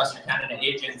RE/MAX Western Canada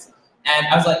agents. And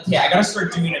I was like, okay, I got to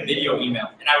start doing a video email.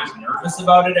 And I was nervous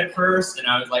about it at first. And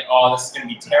I was like, oh, this is going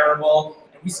to be terrible.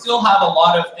 And we still have a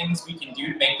lot of things we can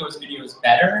do to make those videos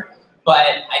better. But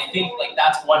I think, like,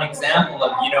 that's one example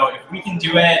of, you know, if we can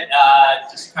do it,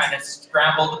 just kind of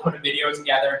scramble to put a video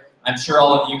together, I'm sure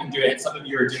all of you can do it, and some of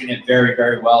you are doing it very,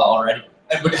 very well already.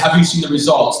 But have you seen the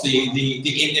results, the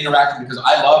interactive? Because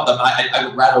I love them. I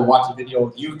would rather watch a video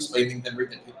of you explaining than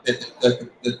read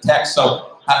the text.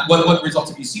 So what results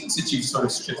have you seen since you've sort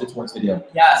of shifted towards video?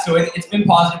 Yeah, so it's been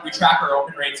positive. We track our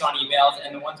open rates on emails,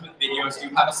 and the ones with videos do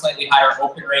have a slightly higher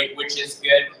open rate, which is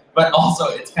good. But also,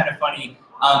 it's kind of funny.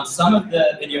 Some of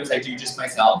the videos I do just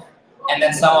myself, and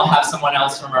then some I'll have someone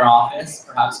else from our office,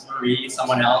 perhaps Marie,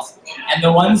 someone else. And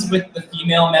the ones with the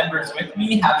female members with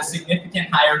me have a significant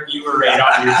higher viewer rate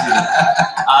on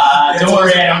YouTube. Don't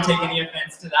worry, I don't take any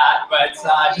offense to that, but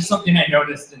just something I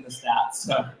noticed in the stats.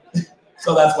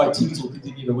 So that's why teams will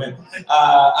continue to win.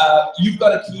 You've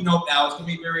got a keynote now. It's going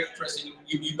to be very interesting.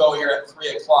 You go here at 3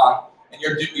 o'clock. And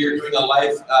you're doing a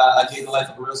day in the life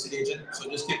of a real estate agent. So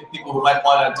just give people who might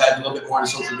want to dive a little bit more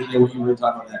into social media what you were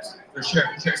talking about next. For sure,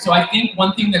 for sure. So I think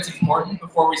one thing that's important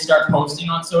before we start posting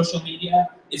on social media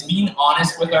is being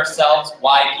honest with ourselves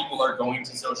why people are going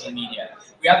to social media.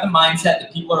 We have the mindset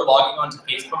that people are logging onto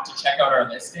Facebook to check out our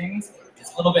listings.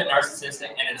 It's a little bit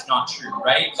narcissistic and it's not true,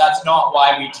 right? That's not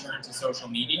why we turn to social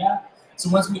media. So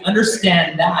once we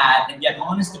understand that and get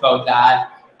honest about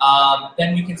that,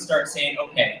 then we can start saying,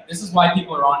 okay, this is why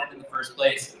people are on it in the first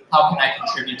place. How can I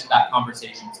contribute to that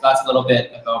conversation? So that's a little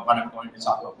bit about what I'm going to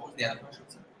talk about. What was the other question?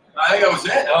 I think that was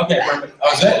it. Okay, perfect.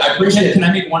 That was it. I appreciate it. Can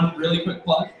I make one really quick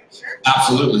plug? Sure.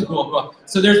 Absolutely. Cool, cool.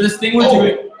 So there's this thing we're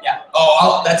doing. Yeah.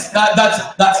 Oh, that's my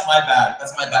bad. That's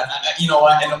my bad. You know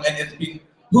what? And it's been,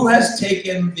 who has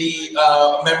taken the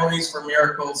Memories for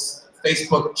Miracles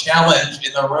Facebook challenge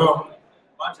in the room? A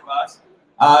bunch of us.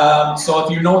 So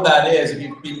if you know what that is, if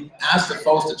you've been asked to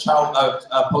post a child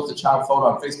photo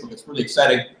on Facebook, it's really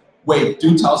exciting. Wait,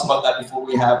 do tell us about that before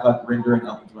we have Gurinder and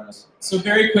Elton join us. So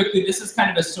very quickly, this is kind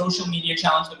of a social media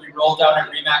challenge that we rolled out at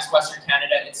RE/MAX Western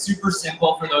Canada. It's super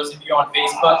simple for those of you on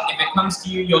Facebook. If it comes to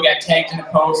you, you'll get tagged in a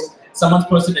post. Someone's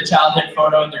posted a childhood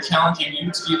photo, and they're challenging you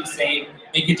to do the same.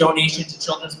 Make a donation to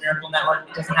Children's Miracle Network.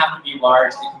 It doesn't have to be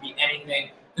large. It can be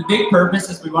anything. The big purpose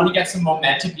is we want to get some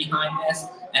momentum behind this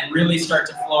and really start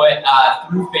to flow it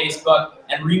through Facebook.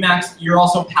 And RE/MAX, you're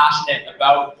also passionate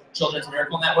about Children's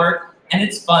Miracle Network. And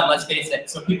it's fun, let's face it.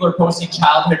 So people are posting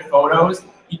childhood photos.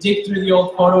 You dig through the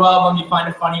old photo album, you find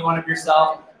a funny one of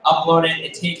yourself, upload it.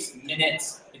 It takes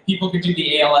minutes. If people could do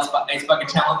the ALS Ice Bucket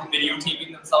Challenge,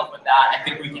 videotaping themselves with that, I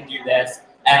think we can do this.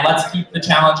 And let's keep the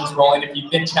challenges rolling. If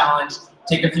you've been challenged,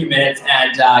 take a few minutes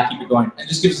and keep it going. And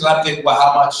just give us an update about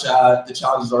how much the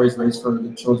challenge has already raised for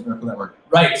the Children's Miracle Network.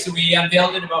 Right, so we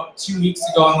unveiled it about 2 weeks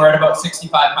ago, and we're at about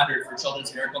 6,500 for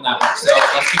Children's Miracle Network. So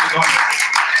let's keep it going.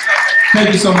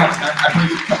 Thank you so much, man. I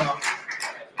appreciate you coming on.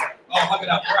 Oh, hug it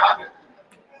up.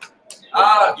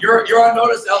 You're on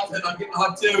notice, Elton. I'm getting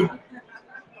hug too.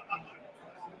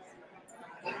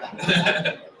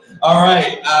 All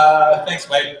right. Thanks,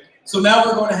 Wade. So now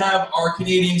we're going to have our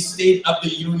Canadian State of the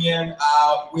Union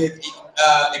with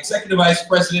Executive Vice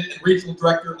President and Regional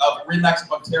Director of RE/MAX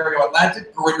of Ontario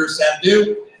Atlantic, Gurinder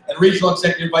Sandhu, and Regional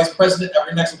Executive Vice President of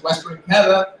RE/MAX of Western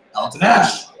Canada, Elton.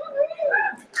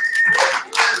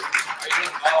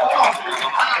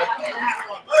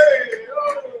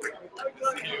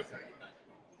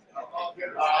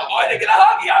 I didn't get a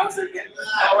huggy. I was thinking.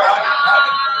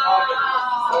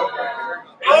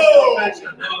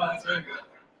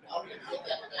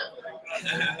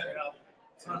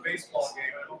 It's not a baseball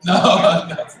game. No,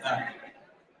 that's not.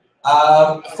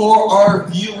 For our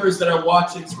viewers that are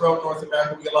watching throughout North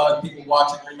America, we get a lot of people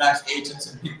watching RE/MAX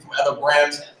agents and people from other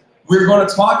brands. We're going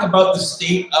to talk about the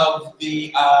state of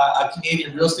the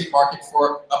Canadian real estate market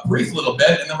for a brief little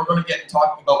bit, and then we're going to get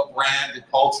talking about brand and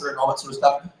culture and all that sort of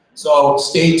stuff. So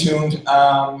stay tuned.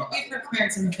 We've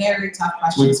prepared some very tough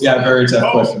questions. Very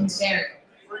tough questions. Very.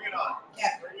 Bring it on.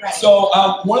 Yeah, right. So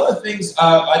one of the things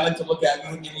I'd like to look at,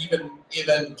 and even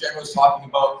Jen was talking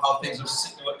about how things are,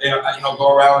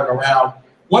 go around and around.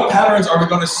 What patterns are we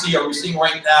going to see? Are we seeing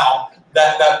right now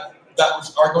that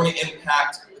are going to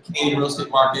impact the Canadian real estate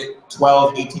market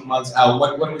 12, 18 months out?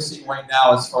 What are we seeing right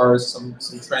now as far as some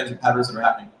trends and patterns that are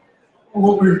happening?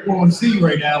 Well, what we're seeing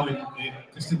right now,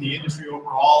 just in the industry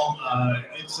overall,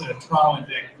 it's Toronto and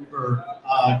Vancouver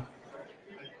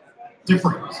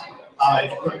different.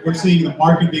 We're seeing the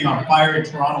market being on fire in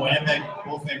Toronto and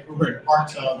both Vancouver and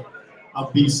parts of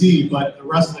BC, but the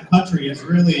rest of the country has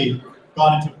really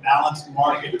gone into balanced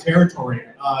market territory.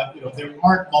 There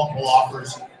aren't multiple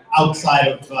offers outside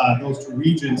of those two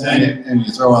regions, and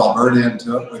you throw Alberta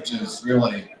into it, which is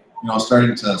really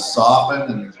starting to soften,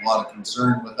 and there's a lot of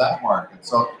concern with that market.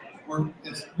 So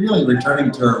it's really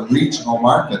returning to a regional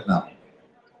market now.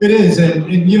 It is, and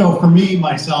for me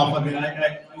myself, I mean,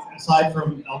 aside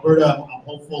from Alberta, I'm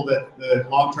hopeful that the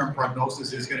long-term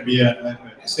prognosis is going to be a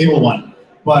stable one.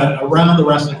 But around the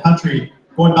rest of the country,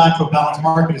 going back to a balanced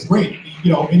market is great.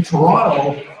 In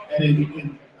Toronto and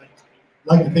in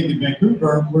like to think in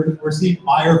Vancouver, we're seeing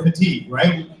buyer fatigue,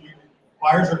 right?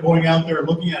 Buyers are going out there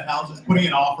looking at houses, putting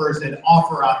in offers, and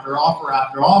offer after offer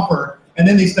after offer, and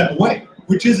then they step away,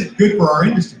 which isn't good for our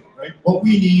industry, right? What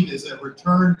we need is a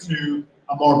return to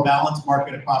a more balanced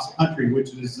market across the country,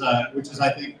 which is I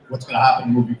think what's going to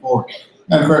happen moving forward.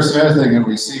 And of course, the other thing that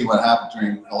we see what happens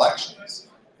during elections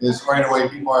is right away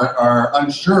people are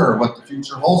unsure what the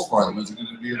future holds for them. Is it going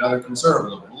to be another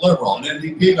conservative, liberal, an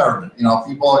NDP government?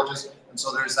 People are just, and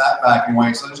so there's that backing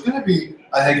away. So there's going to be,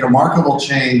 I think, a remarkable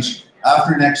change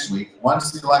after next week,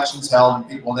 once the election's held and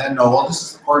people then know, well, this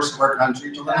is the course of our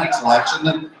country till the next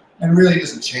election, and really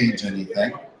doesn't change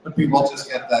anything, but people just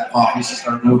get that confidence to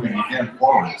start moving again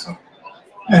forward. So,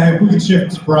 if we could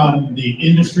shift from the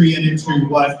industry and into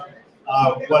what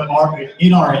market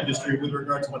in our industry with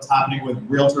regard to what's happening with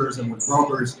realtors and with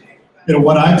brokers,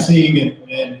 what I'm seeing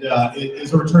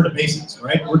is a return to basics,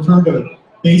 right? A return to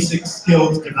basic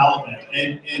skills development,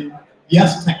 and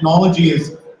yes, technology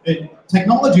is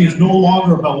no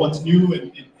longer about what's new,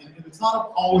 and it's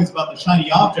not always about the shiny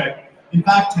object. In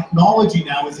fact, technology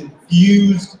now is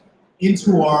infused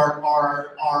into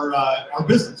our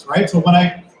business, right? So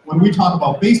when we talk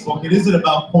about Facebook, it isn't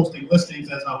about posting listings,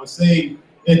 as I was saying.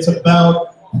 It's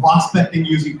about prospecting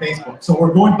using Facebook. So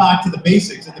we're going back to the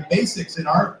basics, and the basics in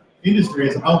our industry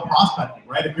is about prospecting,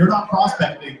 right? If you're not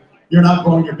prospecting, you're not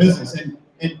growing your business. And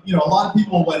a lot of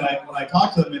people, when I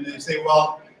talk to them, and they say,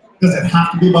 well, does it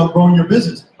have to be about growing your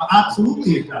business?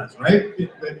 Absolutely it does, right?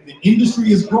 The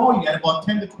industry is growing at about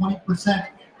 10 to 20%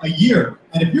 a year.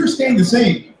 And if you're staying the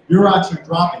same, you're actually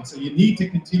dropping. So you need to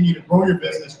continue to grow your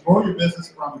business from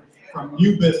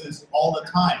new business all the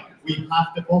time. We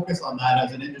have to focus on that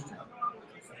as an industry.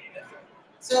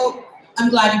 So I'm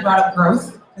glad you brought up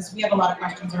growth, because we have a lot of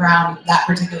questions around that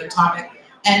particular topic.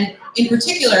 And in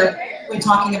particular, when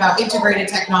talking about integrated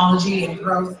technology and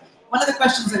growth, one of the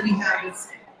questions that we have is,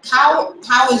 how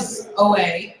is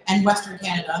OA and Western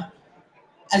Canada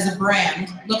as a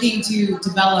brand looking to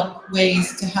develop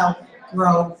ways to help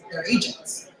grow their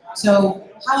agents? So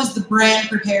how is the brand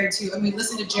prepared to, we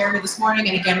listened to Jeremy this morning,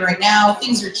 and again right now,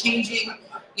 things are changing.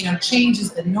 Change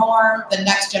is the norm. The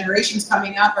next generations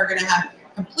coming up are going to have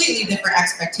completely different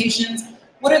expectations.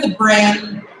 What are the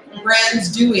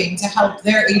brands doing to help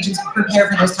their agents prepare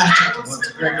for those kind of changes? Well,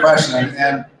 that's a great question.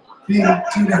 And being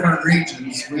two different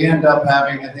regions, we end up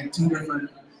having, I think, two different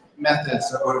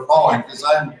methods that we're following, because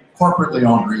I'm corporately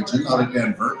owned region out of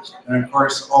Denver, and of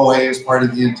course OA is part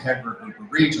of the Integra group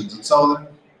of regions. And so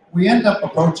we end up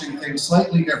approaching things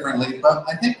slightly differently, but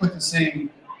I think with the same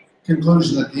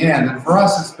conclusion at the end. And for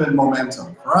us, it's been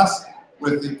momentum. For us,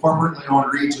 with the corporately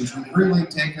owned regions, we've really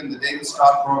taken the David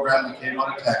Scott program that came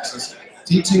out of Texas,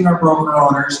 teaching our broker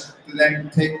owners to then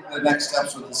take the next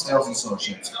steps with the sales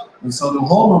associates. And so the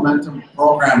whole momentum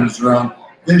program is around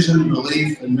vision,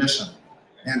 belief, and mission.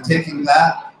 And taking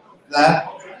that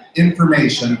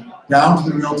information down to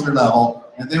the realtor level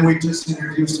And then we just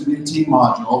introduced a new team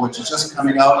module, which is just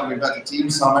coming out, and we've got the team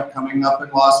summit coming up in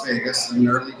Las Vegas in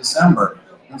early December.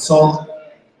 And so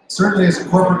certainly as a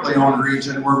corporately owned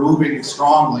region, we're moving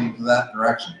strongly into that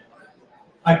direction.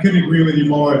 I couldn't agree with you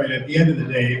more. I mean, at the end of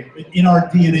the day, in our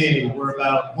DNA, we're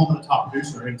about home of the top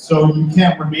producer. And so you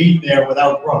can't remain there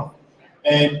without growth.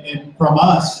 And from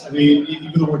us, I mean,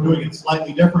 even though we're doing it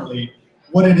slightly differently,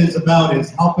 what it is about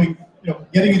is helping,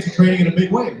 getting into training in a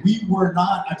big way. We were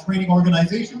not a training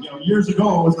organization. Years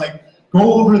ago, it was like,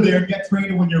 go over there, get trained,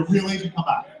 and when you're a real agent, come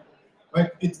back.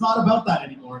 Right? It's not about that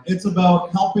anymore. It's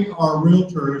about helping our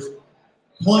realtors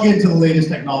plug into the latest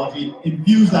technology,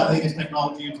 infuse that latest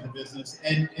technology into the business,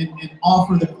 and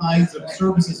offer the kinds of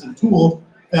services and tools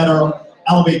that are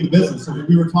elevate the business. So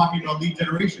we were talking about lead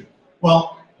generation.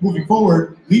 Well, moving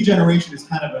forward, lead generation is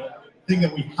kind of a thing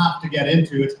that we have to get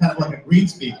into. It's kind of like a green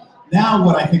speed. Now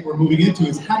what I think we're moving into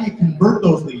is how do you convert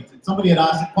those leads? And somebody had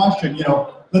asked a question,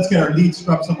 let's get our leads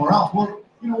struck somewhere else. Well,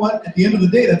 you know what? At the end of the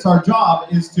day, that's our job,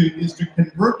 is to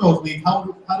convert those leads. How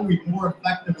do we more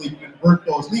effectively convert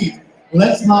those leads?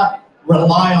 Let's not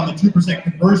rely on the 2%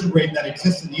 conversion rate that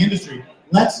exists in the industry.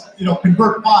 Let's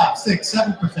convert 5, 6,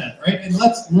 7%, right? And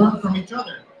let's learn from each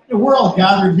other. We're all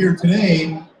gathered here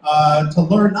today to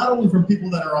learn not only from people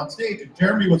that are on stage. And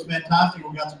Jeremy was fantastic.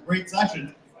 We got some great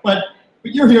sessions, but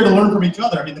you're here to learn from each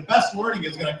other. I mean, the best learning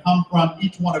is going to come from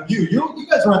each one of you. You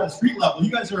guys are at the street level.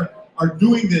 You guys are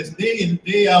doing this day in,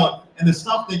 day out, and the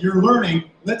stuff that you're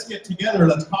learning, let's get together,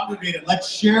 let's congregate it, let's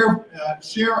share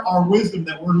our wisdom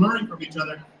that we're learning from each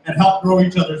other and help grow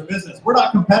each other's business. We're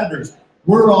not competitors.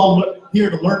 We're all here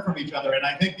to learn from each other, and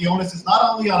I think the onus is not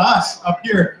only on us up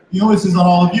here, the onus is on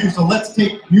all of you, so let's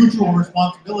take mutual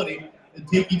responsibility and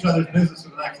take each other's business to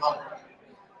the next level.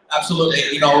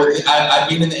 Absolutely. I've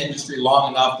been in the industry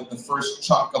long enough that the first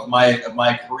chunk of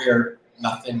my career,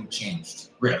 nothing changed,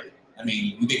 really. I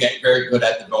mean, we did get very good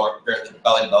at the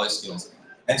belly-to-belly skills.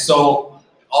 And so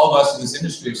all of us in this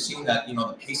industry have seen that,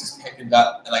 the pace is picking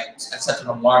up at such an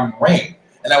alarming rate.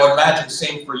 And I would imagine the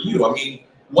same for you. I mean,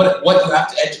 what you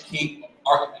have to educate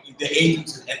the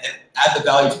agents and add the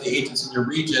value to the agents in your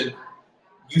region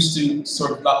used to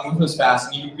sort of not move as fast,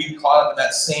 and you'd be caught up in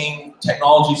that same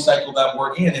technology cycle that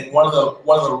we're in. And one of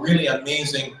the really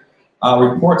amazing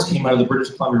reports came out of the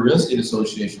British Columbia Real Estate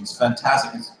Association. It's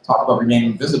fantastic. It's talk about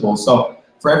remaining visible. So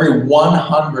for every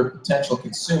 100 potential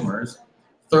consumers,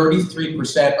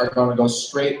 33% are going to go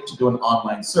straight to do an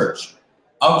online search.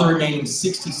 Of the remaining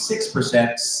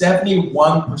 66%,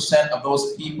 71% of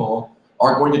those people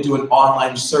are going to do an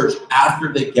online search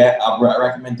after they get a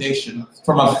recommendation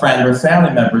from a friend or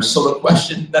family member. So the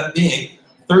question that being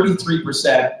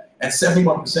 33% and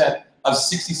 71% of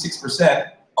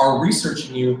 66% are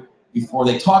researching you before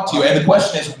they talk to you. And the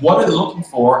question is, what are they looking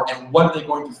for and what are they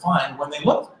going to find when they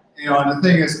look? And the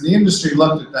thing is, the industry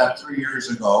looked at that 3 years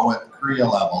ago at the Korea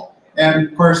level. And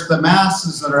of course, the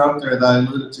masses that are out there that I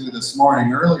alluded to this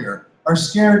morning earlier are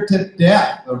scared to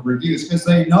death of reviews because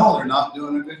they know they're not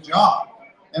doing a good job.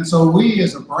 And so we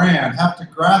as a brand have to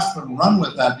grasp and run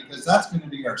with that, because that's going to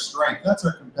be our strength. That's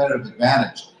our competitive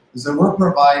advantage, is that we're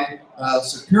providing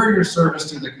superior service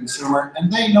to the consumer, and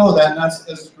they know that. And that's,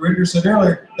 as Gurinder said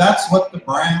earlier, that's what the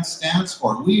brand stands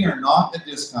for. We are not a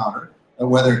discounter,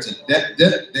 whether it's a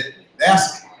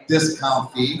desk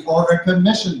discount fee or a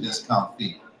commission discount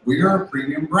fee. We are a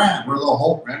premium brand. We're the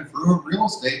whole brand through of real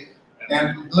estate.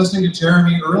 And listening to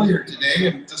Jeremy earlier today,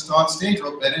 and just on stage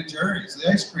with Ben and Jerry's, the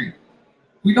ice cream.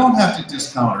 We don't have to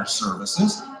discount our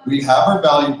services. We have our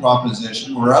value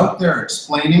proposition. We're out there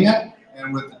explaining it,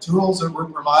 and with the tools that we're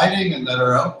providing and that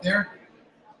are out there,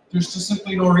 there's just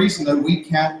simply no reason that we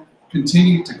can't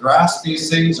continue to grasp these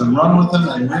things and run with them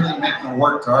and really make them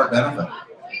work to our benefit.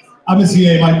 I'm a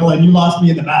CA, Michael, and you lost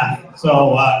me in the math.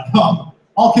 So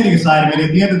all kidding aside, I mean,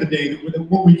 at the end of the day,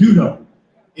 what we do know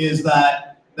is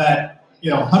that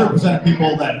 100% of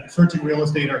people that are searching real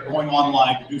estate are going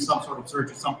online to do some sort of search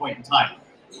at some point in time.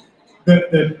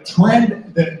 The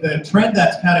trend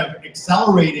that's kind of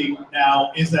accelerating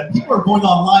now is that people are going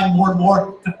online more and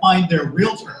more to find their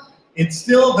realtor. It's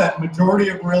still that majority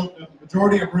of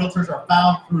realtors are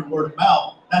found through word of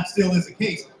mouth. That still is the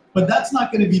case, but that's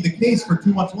not going to be the case for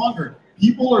too much longer.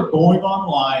 People are going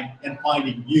online and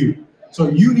finding you. So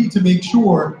you need to make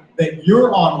sure that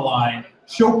you're online,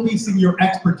 showcasing your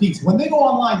expertise. When they go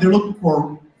online, they're looking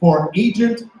for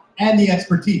agent and the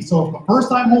expertise. So if a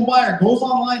first-time home buyer goes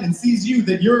online and sees you,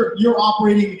 that you're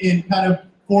operating in kind of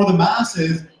for the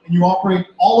masses, and you operate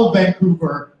all of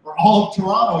Vancouver or all of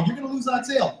Toronto, you're going to lose that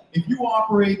sale. If you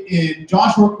operate in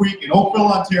Joshua Creek, in Oakville,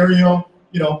 Ontario,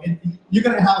 you're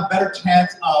going to have a better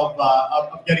chance of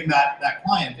getting that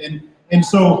client. And And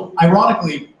so,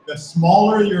 ironically, the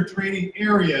smaller your trading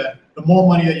area, the more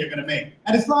money that you're going to make.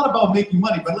 And it's not about making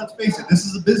money, but let's face it, this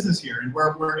is a business here, and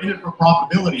we're in it for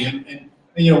profitability. And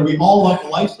you know, we all love the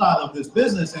lifestyle of this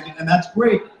business, and that's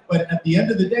great. But at the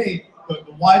end of the day,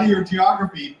 the wider your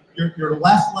geography, you're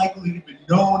less likely to be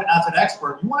known as an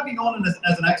expert. You want to be known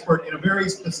as an expert in a very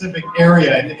specific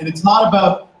area, and it's not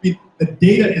about the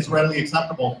data is readily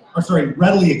accessible.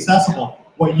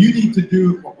 What you need to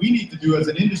do, what we need to do as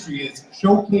an industry is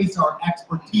showcase our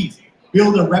expertise,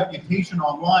 build a reputation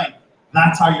online.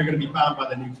 That's how you're going to be found by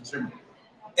the new consumer.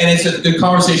 And it's a good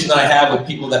conversation that I have with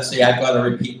people that say, I've got a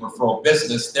repeat referral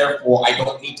business, therefore I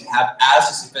don't need to have as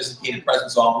a sophisticated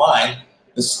presence online.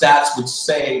 The stats would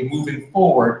say, moving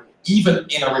forward, even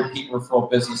in a repeat referral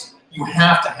business, you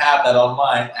have to have that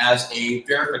online as a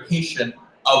verification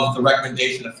of the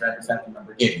recommendation a friend or family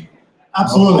member gave you.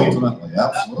 Absolutely. Ultimately,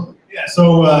 absolutely. Yeah,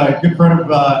 so a good friend of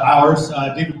ours,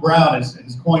 David Brown,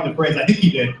 has coined the phrase, I think he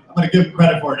did, I'm going to give him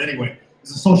credit for it anyway,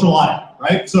 it's a social audit,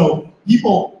 right? So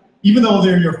people, even though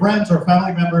they're your friends or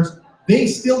family members, they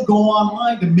still go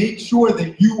online to make sure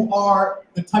that you are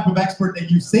the type of expert that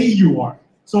you say you are.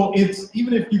 So it's,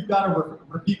 even if you've got a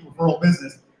repeat referral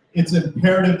business, it's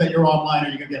imperative that you're online or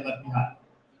you're going to get left behind.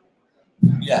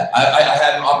 Yeah, I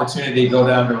had an opportunity to go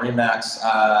down to RE/MAX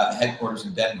headquarters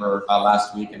in Denver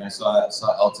last week, and I saw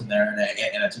Elton there,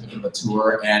 and I took a bit of a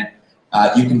tour, and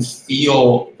you can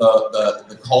feel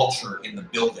the culture in the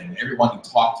building. Everyone you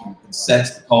talk to, you can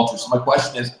sense the culture. So my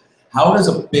question is, how does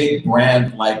a big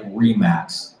brand like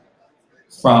RE/MAX,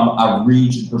 from a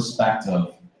region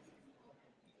perspective,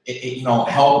 you know,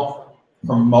 help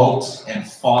promote and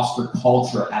foster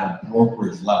culture at a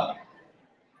brokerage level?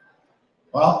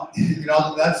 Well, you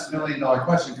know, that's a $1 million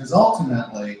question, because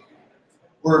ultimately,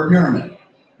 we're a pyramid.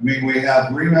 I mean, we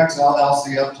have RE/MAX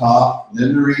LLC up top,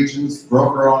 then the regions,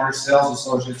 broker owners, sales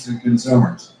associates, and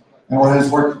consumers. And what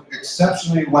has worked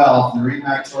exceptionally well for the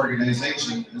RE/MAX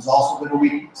organization has also been a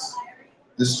weakness.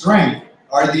 The strength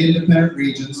are the independent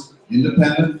regions,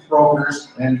 independent brokers,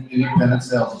 and independent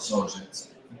sales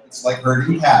associates. It's like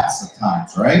herding cats at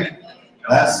times, right?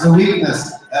 That's the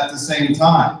weakness at the same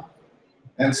time.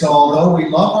 And so although we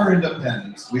love our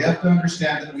independence, we have to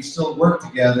understand that we still work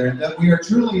together and that we are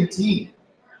truly a team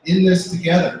in this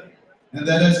together. And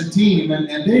that as a team, and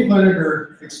Dave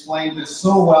Gurinder explained this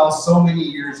so well so many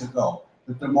years ago,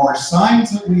 that the more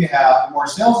signs that we have, the more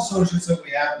sales associates that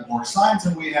we have, the more signs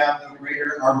that we have, the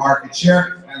greater our market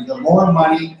share, and the more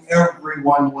money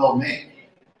everyone will make.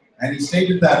 And he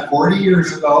stated that 40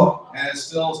 years ago, and it's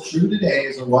still as true today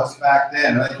as it was back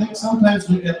then. And I think sometimes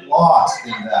we get lost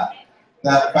in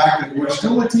that fact that we're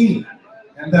still a team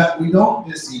and that we don't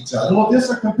diss each other. We'll diss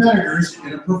our competitors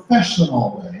in a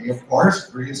professional way, of course,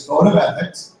 Korea's code of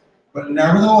ethics, but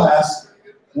nevertheless,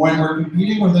 when we're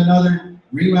competing with another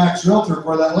RE/MAX realtor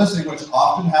for that listing, which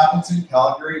often happens in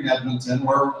Calgary and Edmonton,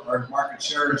 where our market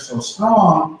share is so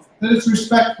strong, that it's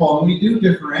respectful, and we do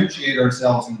differentiate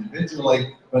ourselves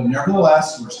individually, but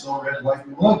nevertheless, we're still red, white,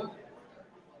 and blue.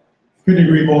 Couldn't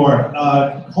agree more.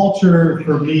 Culture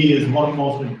for me is one of the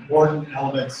most important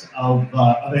elements of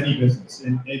any business.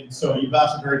 And so you've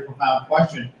asked a very profound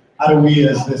question. How do we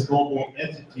as this global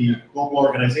entity, global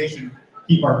organization,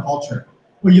 keep our culture?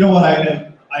 Well, you know what,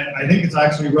 I think it's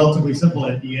actually relatively simple.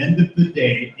 At the end of the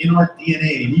day, in our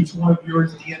DNA, in each one of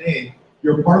yours DNA,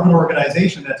 you're part of an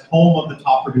organization that's home of the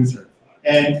top producer.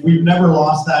 And we've never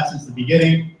lost that since the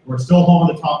beginning. We're still home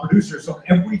of the top producer. So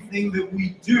everything that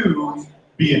we do,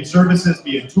 be it services,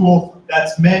 be it tools,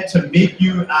 that's meant to make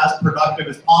you as productive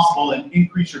as possible and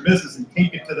increase your business and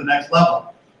take it to the next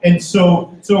level. And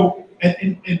so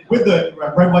with the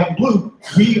red, white, and blue,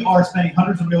 we are spending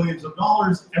hundreds of millions of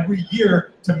dollars every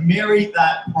year to marry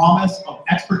that promise of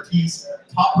expertise,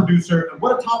 top producer. And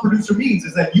what a top producer means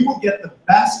is that you will get the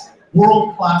best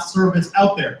world-class service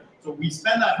out there. So we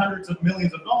spend that hundreds of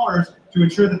millions of dollars to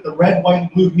ensure that the red, white,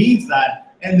 and blue means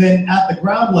that. And then at the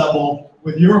ground level,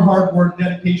 with your hard work,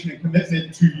 dedication, and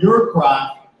commitment to your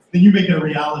craft, then you make it a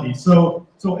reality. So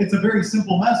it's a very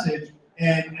simple message,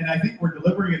 and I think we're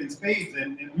delivering it in spades,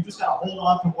 and we just gotta hold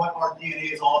on to what our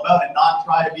DNA is all about and not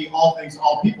try to be all things to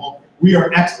all people. We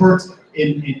are experts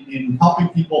in helping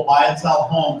people buy and sell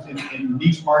homes in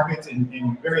niche markets,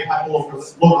 in very high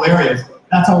local areas.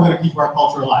 That's how we're gonna keep our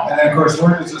culture alive. And of course,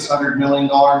 where does this $100 million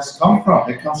come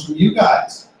from? It comes from you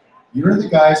guys. You're the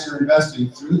guys who are investing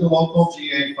through the local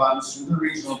GA funds, through the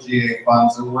regional GA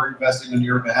funds, and we're investing on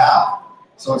your behalf.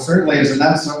 So it certainly is, and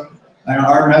that's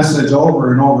our message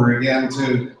over and over again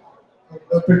to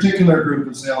a particular group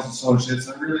of sales associates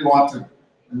that really want to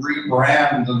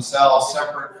rebrand themselves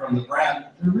separate from the brand.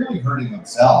 They're really hurting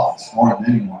themselves more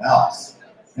than anyone else.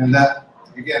 And that,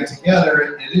 again,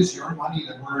 together, it is your money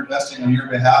that we're investing on your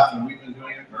behalf, and we've been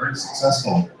doing it very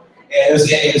successfully. It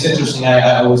was interesting.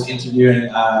 I was interviewing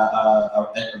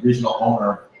a regional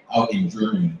owner out in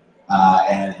Germany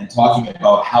and talking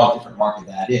about how different market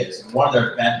that is. And one of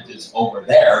their advantages over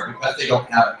there, because they don't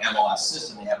have an MLS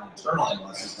system, they have an internal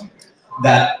MLS system,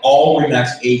 that all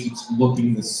RE/MAX agents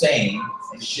looking the same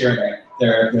and sharing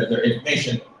their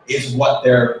information is what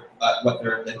their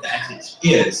advantage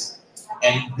is.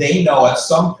 And they know at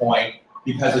some point,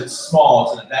 because it's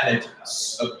small, it's an advantage,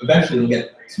 eventually it'll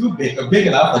get too big or big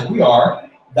enough, like we are,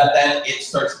 that then it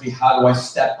starts to be, how do I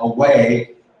step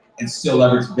away and still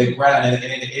leverage the big brand? And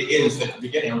it is at the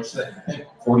beginning, which I think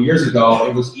 40 years ago,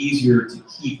 it was easier to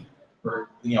keep,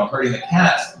 herding the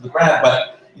cats, the brand.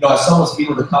 But as someone's been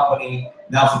with the company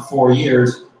now for 4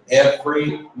 years,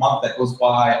 every month that goes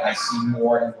by, I see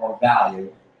more and more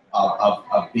value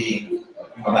of being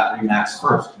that RE/MAX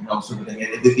first, sort of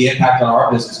thing. The impact on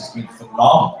our business has been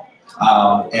phenomenal,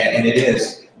 and it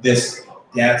is this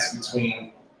dance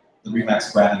between the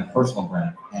RE/MAX brand and the personal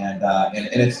brand, and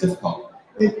it's difficult.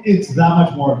 It's that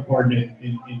much more important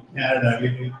in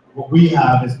Canada. What we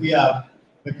have is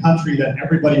the country that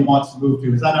everybody wants to move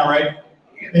to. Is that not right?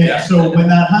 And yeah. So when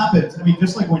that happens, I mean,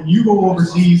 just like when you go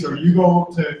overseas or you go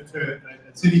to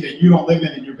a city that you don't live in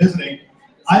and you're visiting,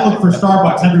 I look for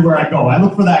Starbucks everywhere I go. I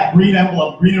look for that green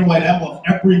envelope, green and white envelope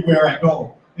everywhere I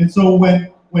go. And so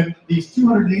when these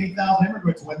 280,000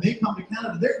 immigrants, when they come to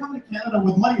Canada, they're coming to Canada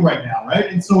with money right now, right?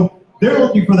 And so they're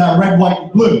looking for that red, white,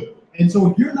 and blue. And so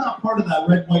if you're not part of that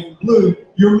red, white, and blue,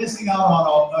 you're missing out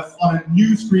on a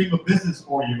new stream of business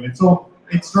for you. And so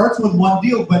it starts with one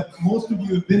deal, but most of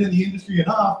you have been in the industry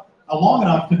long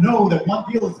enough to know that one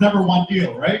deal is never one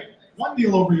deal, right? One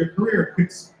deal over your career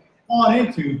could spawn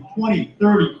into 20,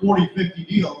 30, 40, 50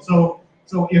 deals. So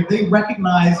if they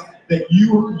recognize that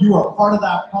you are part of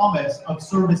that promise of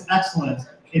service excellence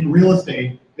in real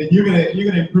estate, then you're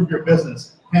gonna improve your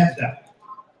business, hands down.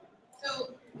 So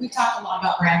we talk a lot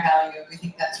about brand value. We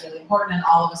think that's really important, and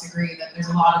all of us agree that there's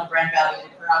a lot of brand value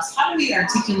for us. How do we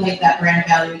articulate that brand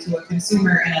value to a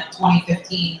consumer in a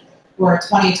 2015 or a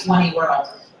 2020 world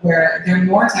where they're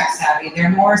more tech savvy,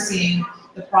 they're more seeing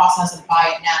the process of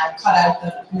buy it now, cut out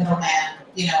the middleman,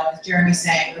 as Jeremy's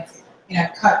saying,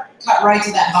 cut right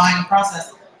to that buying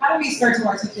process. How do we start to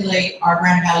articulate our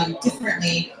brand value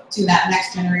differently to that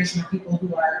next generation of people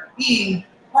who are being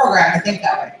programmed to think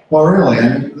that way? Well, really,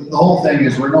 I mean, the whole thing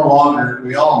is we all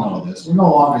know this, we're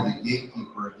no longer the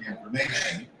gatekeeper of the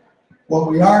information. What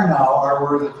we are now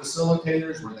we're the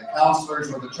facilitators, we're the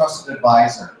counselors, we're the trusted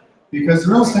advisor. Because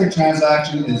the real estate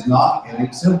transaction is not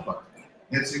getting simpler.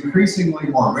 It's increasingly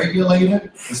more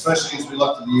regulated, especially as we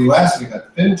look to the US. We've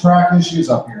got FinTrack issues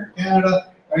up here in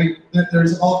Canada. I mean,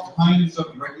 there's all kinds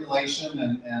of regulation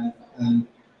and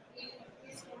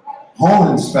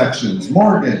home inspections,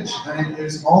 mortgage. I mean,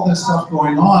 there's all this stuff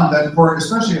going on that for,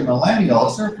 especially a millennial,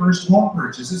 it's their first home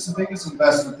purchase. It's the biggest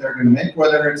investment they're going to make,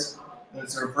 whether it's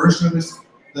their first or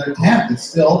their 10th. It's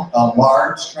still a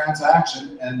large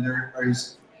transaction, and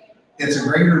it's a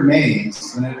greater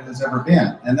maze than it has ever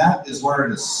been. And that is where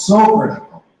it is so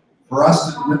critical for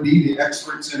us to be the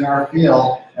experts in our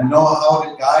field and know how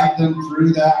to guide them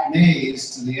through that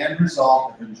maze to the end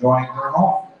result of enjoying their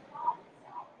home.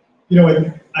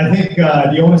 I think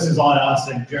the onus is on us,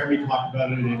 and Jeremy talked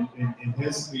about it in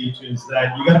his speech, is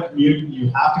that you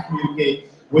have to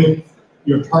communicate with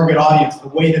your target audience the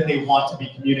way that they want to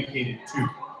be communicated to.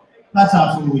 That's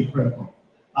absolutely critical.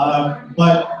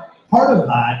 But part of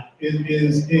that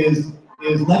is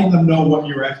letting them know what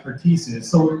your expertise is.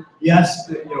 So yes,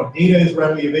 data is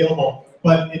readily available,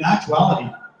 but in actuality,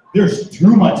 there's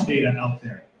too much data out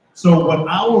there. So what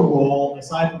our role,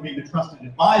 aside from being the trusted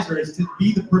advisor, is to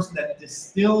be the person that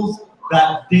distills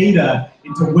that data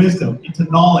into wisdom, into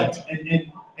knowledge.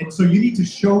 And so you need to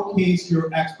showcase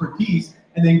your expertise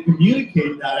and then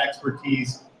communicate that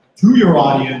expertise to your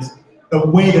audience the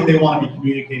way that they want to be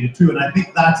communicated to. And I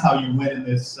think that's how you win in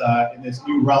this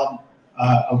new realm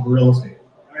of real estate.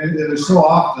 I mean, there's so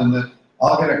often that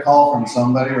I'll get a call from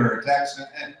somebody or a text,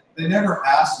 and they never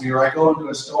ask me, or I go into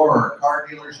a store or a car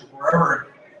dealership, wherever.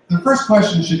 The first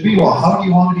question should be, well, how do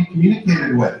you want to be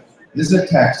communicated with? Is it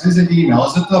text? Is it email?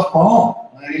 Is it the phone?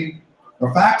 I mean,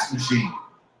 or fax machine,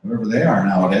 whatever they are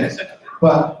nowadays.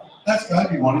 But that's got to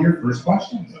be one of your first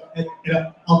questions.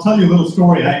 I'll tell you a little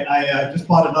story. I just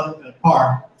bought another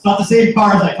car. It's not the same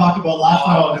car as I talked about last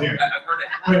time I was here.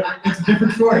 But it's a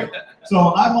different story.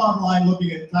 So I'm online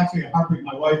looking at, it's actually a heartbreak.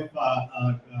 My wife,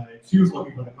 she was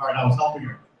looking for the car and I was helping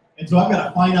her. And so I've got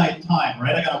a finite time,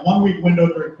 right? I got a 1 week window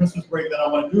during Christmas break that I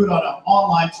want to do it on. I'm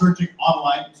online searching.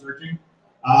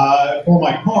 for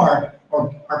my car,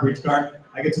 or our bridge car.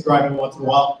 I get to drive it once in a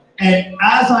while. And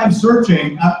as I'm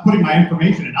searching, I'm putting my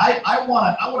information in. I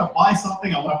want to buy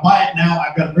something. I want to buy it now.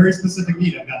 I've got a very specific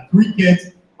need. I've got 3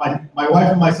 kids, my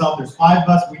wife and myself. There's 5 of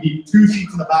us. We need 2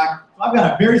 seats in the back. So I've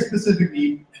got a very specific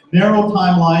need, narrow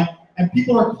timeline, and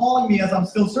people are calling me as I'm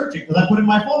still searching because I put in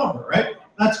my phone number, right?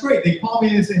 That's great. They call me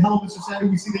and they say, hello, Mr. Sandhu,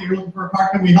 we see that you're looking for a car.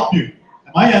 Can we help you?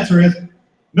 And my answer is,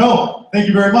 no, thank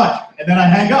you very much. And then I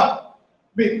hang up.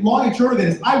 But long and short of it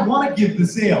is, I want to give the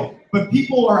sale, but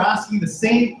people are asking the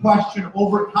same question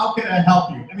over, how can I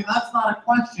help you? I mean, that's not a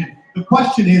question. The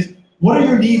question is, what are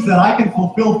your needs that I can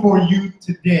fulfill for you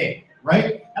today,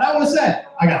 right? And I always said,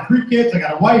 I got 3 kids, I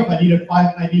got a wife, I need a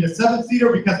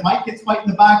 7-seater because my kids fight in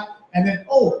the back. And then,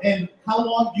 oh, and how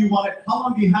long do you want it? How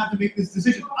long do you have to make this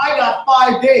decision? I got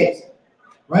 5 days,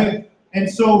 right? And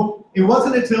so it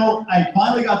wasn't until I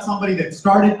finally got somebody that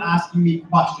started asking me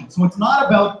questions. So it's not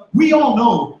about, we all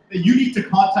know that you need to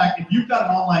contact, if you've got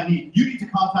an online need, you need to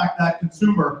contact that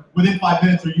consumer within 5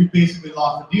 minutes or you've basically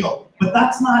lost the deal. But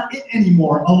that's not it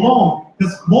anymore alone,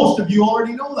 because most of you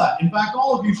already know that. In fact,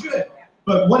 all of you should.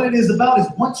 But what it is about is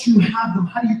once you have them,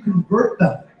 how do you convert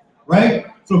them, right?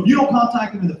 So if you don't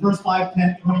contact them in the first 5,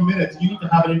 10, 20 minutes, you need to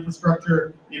have an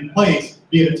infrastructure in place,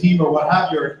 be it a team or what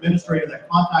have you, or administrator that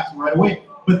contacts them right away.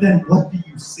 But then what do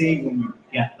you say when you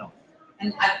get them?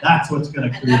 And that's what's going to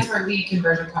create. And that's where lead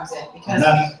conversion comes in, because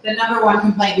the #1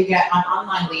 complaint we get on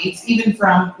online leads, even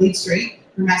from Lead Street,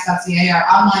 from Max.ca, our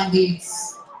online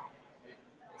leads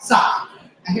suck.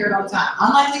 I hear it all the time.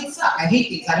 Online leads suck. I hate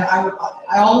these.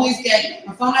 I always get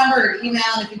a phone number or an email,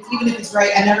 and even if it's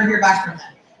right, I never hear back from them.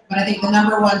 But I think the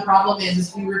 #1 problem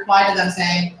is we reply to them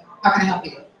saying, how can I help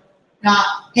you? Not,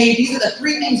 hey, these are the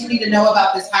 3 things you need to know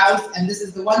about this house, and this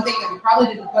is the one thing that we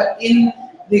probably didn't put in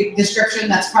the description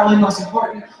that's probably most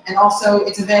important, and also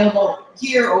it's available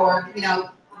here, or, you know,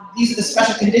 these are the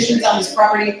special conditions on this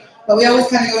property. But we always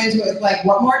kind of go into it like,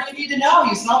 what more do you need to know?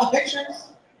 You saw the pictures.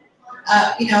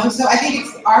 You know, so I think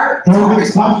it's our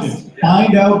response.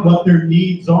 Find out what their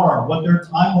needs are, what their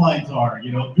timelines are.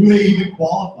 You know, do they even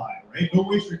qualify? Right? Don't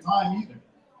waste your time either.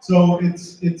 So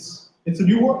it's a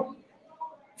new world.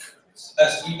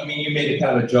 I mean, you made a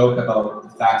kind of a joke about the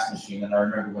fax machine, and I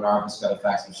remember when our office got a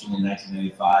fax machine in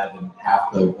 1995, and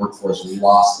half the workforce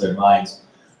lost their minds.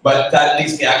 But that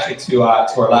leads me actually to our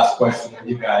last question with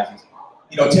you guys. Is,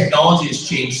 you know, technology has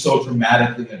changed so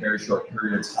dramatically in a very short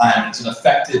period of time. It's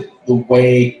affected the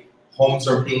way homes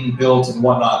are being built and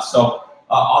whatnot. So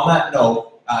on that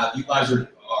note, you guys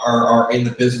are in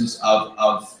the business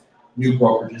of new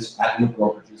brokerages,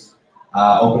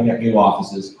 opening up new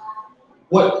offices.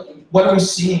 What are we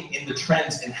seeing in the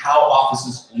trends in how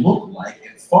offices look like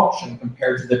and function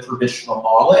compared to the traditional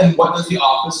model? And what does the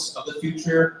office of the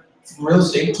future from real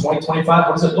estate in 2025,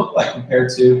 what does it look like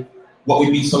compared to what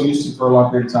we've been so used to for a long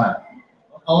period of time?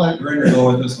 I'll let Gurinder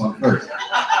go with this one first.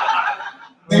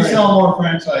 They sell more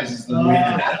franchises than we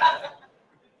do.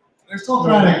 They're still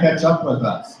trying to catch up with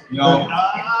us. You know,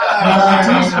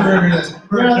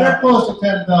 they're close to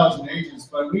 10,000 agents,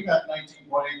 but we got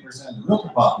 19.8% of the realtor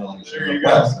population. There you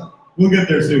go. We'll get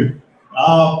there soon.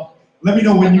 Let me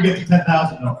know when you get to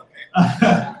 10,000.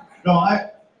 No,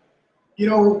 you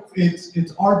know,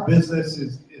 it's our business.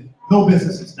 No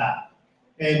business is that.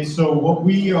 And so what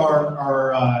we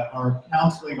are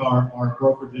counseling our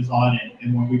brokerages on,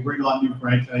 and when we bring on new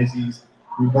franchisees,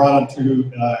 we brought on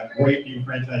 2 great new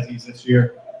franchisees this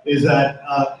year, is that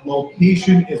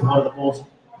location is one of the most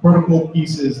critical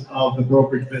pieces of the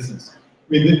brokerage business.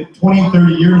 I mean, 20,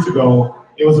 30 years ago,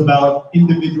 it was about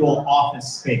individual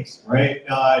office space, right?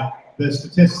 The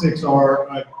statistics are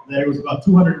that it was about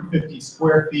 250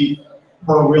 square feet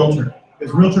per realtor,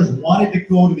 because realtors wanted to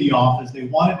go to the office, they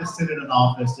wanted to sit in an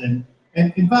office, and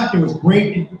in fact, it was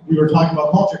great. We were talking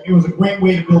about culture. It was a great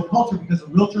way to build culture because the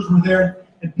realtors were there,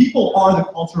 and people are the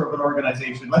culture of an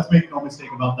organization. Let's make no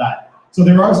mistake about that. So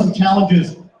there are some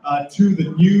challenges to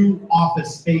the new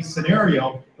office space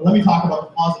scenario, but let me talk about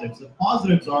the positives. The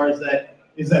positives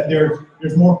is that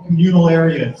there's more communal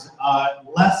areas,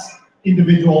 less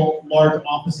individual large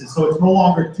offices. So it's no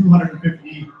longer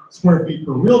 250 square feet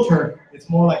per realtor, it's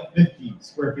more like 50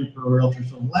 square feet per realtor.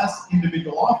 So less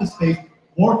individual office space,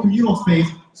 more communal space,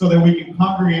 so that we can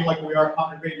congregate like we are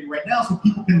congregating right now, so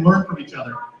people can learn from each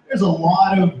other. There's a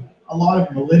lot of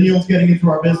millennials getting into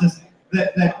our business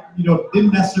that you know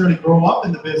didn't necessarily grow up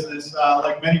in the business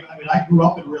like many. I mean, I grew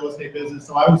up in real estate business,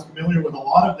 so I was familiar with a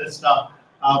lot of this stuff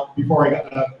before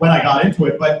when I got into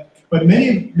it. But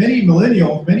many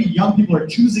millennials, many young people are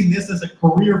choosing this as a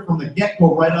career from the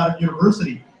get-go right out of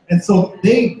university. And so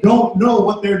they don't know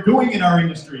what they're doing in our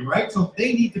industry, right? So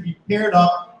they need to be paired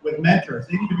up with mentors.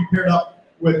 They need to be paired up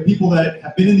with people that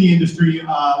have been in the industry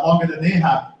longer than they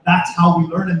have. That's how we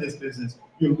learn in this business.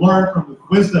 You learn from the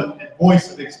wisdom and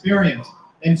voice of experience.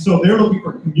 And so they're looking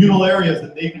for communal areas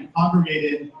that they can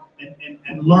congregate in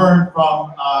and learn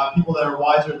from people that are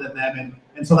wiser than them.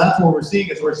 And so that's what we're seeing,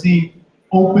 is we're seeing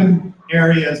open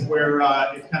areas where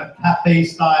it's kind of cafe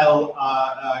style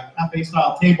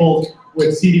tables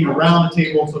with seating around the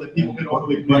table so that people can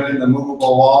openly put in the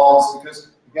movable walls, because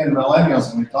again,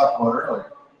 millennials, and we talked about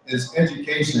earlier, is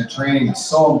education and training is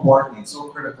so important and so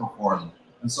critical for them.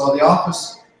 And so the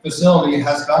office facility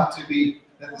has got to be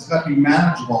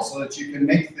manageable so that you can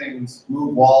make things,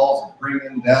 move walls, bring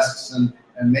in desks, and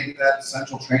make that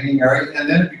central training area, and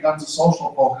then it becomes a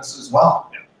social focus as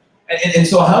well. And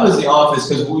so how does the office,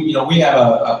 because we have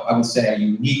I would say a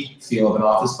unique feel of an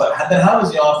office, but then how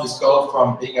does the office go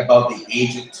from being about the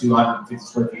agent 250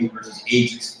 square feet versus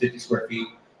agents 50 square feet?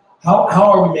 How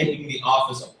are we making the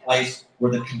office a place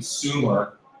where the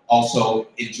consumer also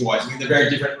enjoys? I mean, they're very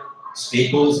different.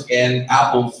 Staples and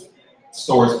Apple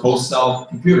stores both sell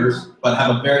computers, but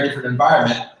have a very different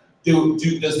environment.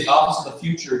 Does the office of the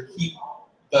future keep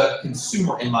the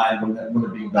consumer in mind when they're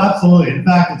being built? Absolutely. In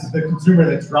fact, it's the consumer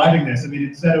that's driving this. I mean,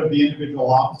 instead of the individual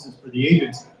offices for the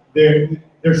agents, they're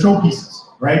showpieces,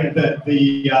 right?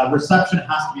 The reception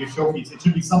has to be a showpiece. It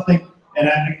should be something, and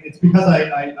it's because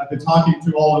I've been talking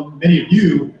to many of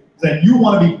you, that you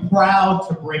want to be proud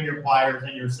to bring your buyers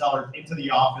and your sellers into the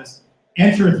office,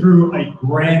 enter through a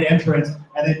grand entrance,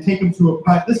 and then take them to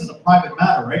this is a private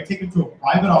matter, right? Take them to a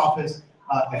private office,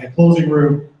 like a closing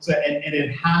room, and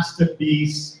it has to be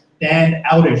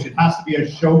stand-outish. It has to be a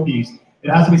showpiece. It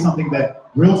has to be something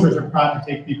that realtors are proud to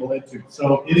take people into.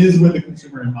 So it is with the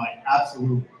consumer in mind,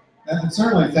 absolutely. And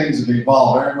certainly things have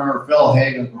evolved. I remember Phil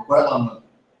Hagan from Quitland,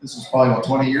 this was probably about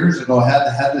 20 years ago,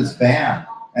 had this van,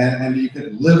 and you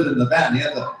could live in the van. He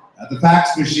had the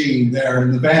fax machine there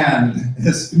in the van,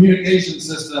 his communication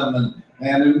system,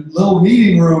 and a little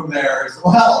meeting room there as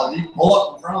well. And you pull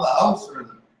up in front of the house or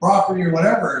the property or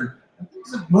whatever, and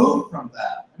things have moved from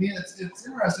that. I mean, it's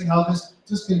interesting how this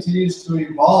just continues to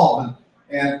evolve.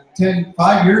 And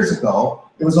 5 years ago,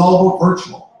 it was all about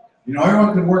virtual. You know,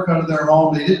 everyone could work out of their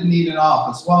home. They didn't need an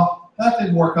office. Well, that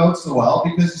didn't work out so well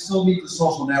because you still need the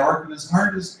social network. And as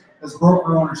hard as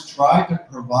broker owners tried to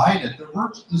provide it,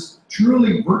 this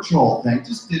truly virtual thing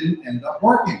just didn't end up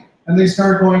working. And they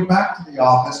started going back to the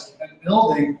office and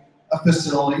building a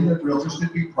facility that realtors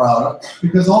could be proud of,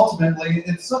 because ultimately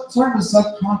it's sort of a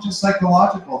subconscious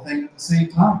psychological thing at the same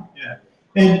time. Yeah,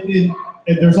 and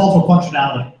there's also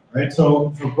functionality, right? So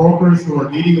brokers who are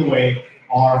leading the way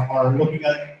are looking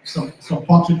at some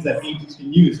functions that agents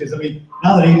can use. Because I mean,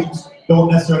 now that agents don't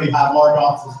necessarily have large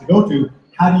offices to go to,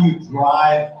 how do you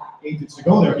drive agents to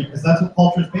go there? Because that's what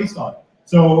culture is based on.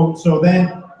 So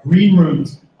then green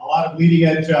rooms. A lot of leading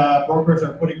edge brokers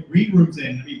are putting green rooms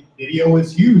in. I mean, video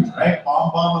is huge, right?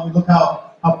 I mean, look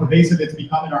how pervasive it's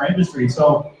become in our industry.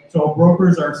 So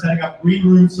brokers are setting up green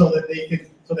rooms so that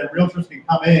realtors can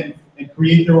come in and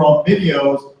create their own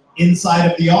videos inside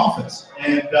of the office.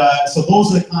 And so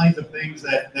those are the kinds of things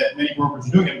that many brokers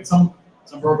are doing. I mean, some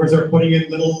brokers are putting in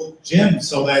little gyms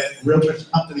so that realtors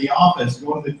come to the office,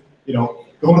 go to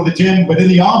the gym within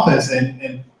the office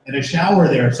and a shower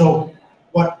there. So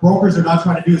what brokers are not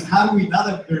trying to do is, how do we, now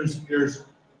that there's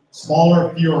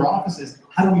smaller, fewer offices,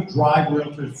 how do we drive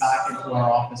realtors back into our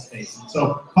office space? And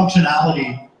so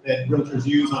functionality that realtors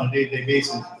use on a day-to-day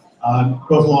basis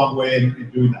goes a long way in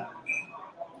doing that.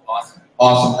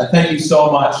 Awesome. Thank you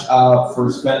so much for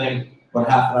spending about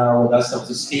half an hour with us. That was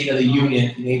the State of the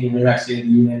Union, Canadian RE/MAX State of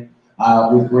the Union,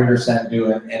 with Gurinder,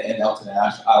 Sandhu, and Elton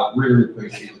Ash. Really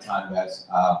appreciate the time, guys.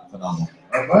 Phenomenal.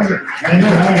 Our pleasure. Thank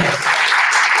you.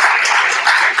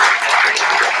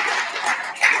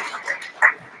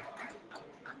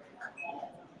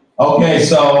 Okay,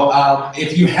 so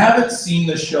if you haven't seen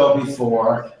the show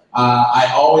before,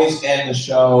 I always end the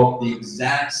show the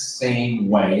exact same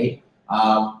way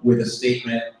with a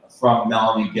statement from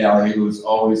Melanie Gallier, who has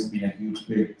always been a huge,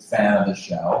 big fan of the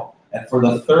show. And for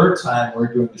the third time,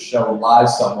 we're doing the show live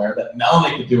somewhere that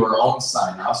Melanie could do her own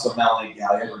sign off. So Melanie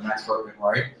Gallier, her next work,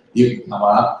 you can come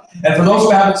on up. And for those who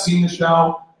haven't seen the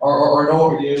show or know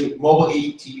what we do,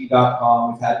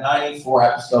 mobileagentTV.com. We've had 94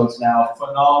 episodes now,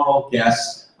 phenomenal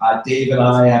guests. Dave and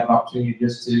I have an opportunity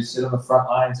just to sit on the front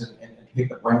lines and pick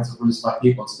the brains of really smart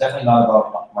people. It's definitely not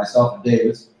about myself and Dave.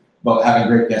 It's about having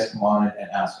great guests come on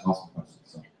and ask awesome questions.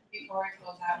 So. Before I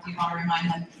close out, do you want to remind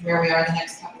them where we are the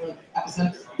next couple of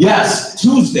episodes? Yes,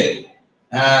 Tuesday,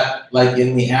 like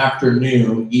in the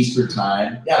afternoon, Eastern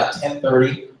time, at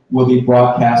 10:30, we'll be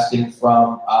broadcasting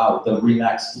from the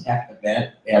RE/MAX Tech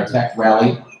event, our tech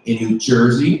rally in New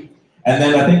Jersey. And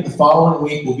then I think the following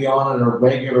week we'll be on at a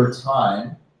regular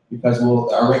time, because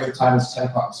our regular time is 10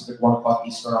 o'clock Pacific, 1 o'clock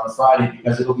Eastern on a Friday,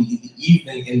 because it'll be the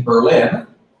evening in Berlin,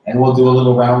 and we'll do a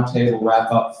little roundtable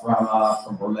wrap up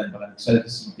from Berlin. But I'm excited to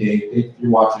see Dave. If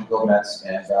you're watching, go Mets,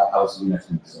 and I'll see you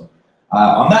next week. So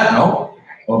on that note,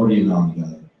 over to you,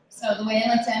 Melanie. So the way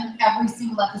I like to end every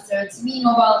single episode, to me,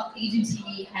 Mobile Agent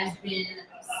TV has been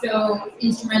so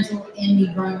instrumental in me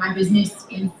growing my business,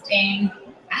 in staying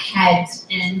ahead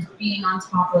and being on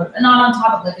top of, not on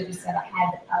top of, like I just said,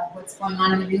 ahead of what's going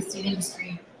on in the real estate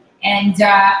industry. And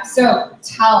so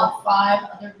tell 5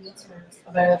 other realtors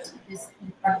about this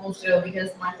incredible show, because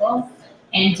Michael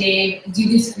and Dave do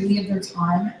this freely of their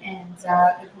time, and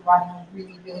they're providing a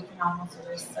really, really phenomenal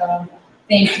service. So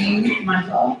thank you,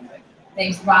 Michael.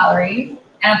 Thanks, Valerie.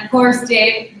 And of course,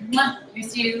 Dave,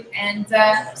 miss you, and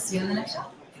see you in the next show.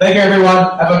 Thank you,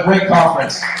 everyone. Have a great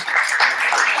conference.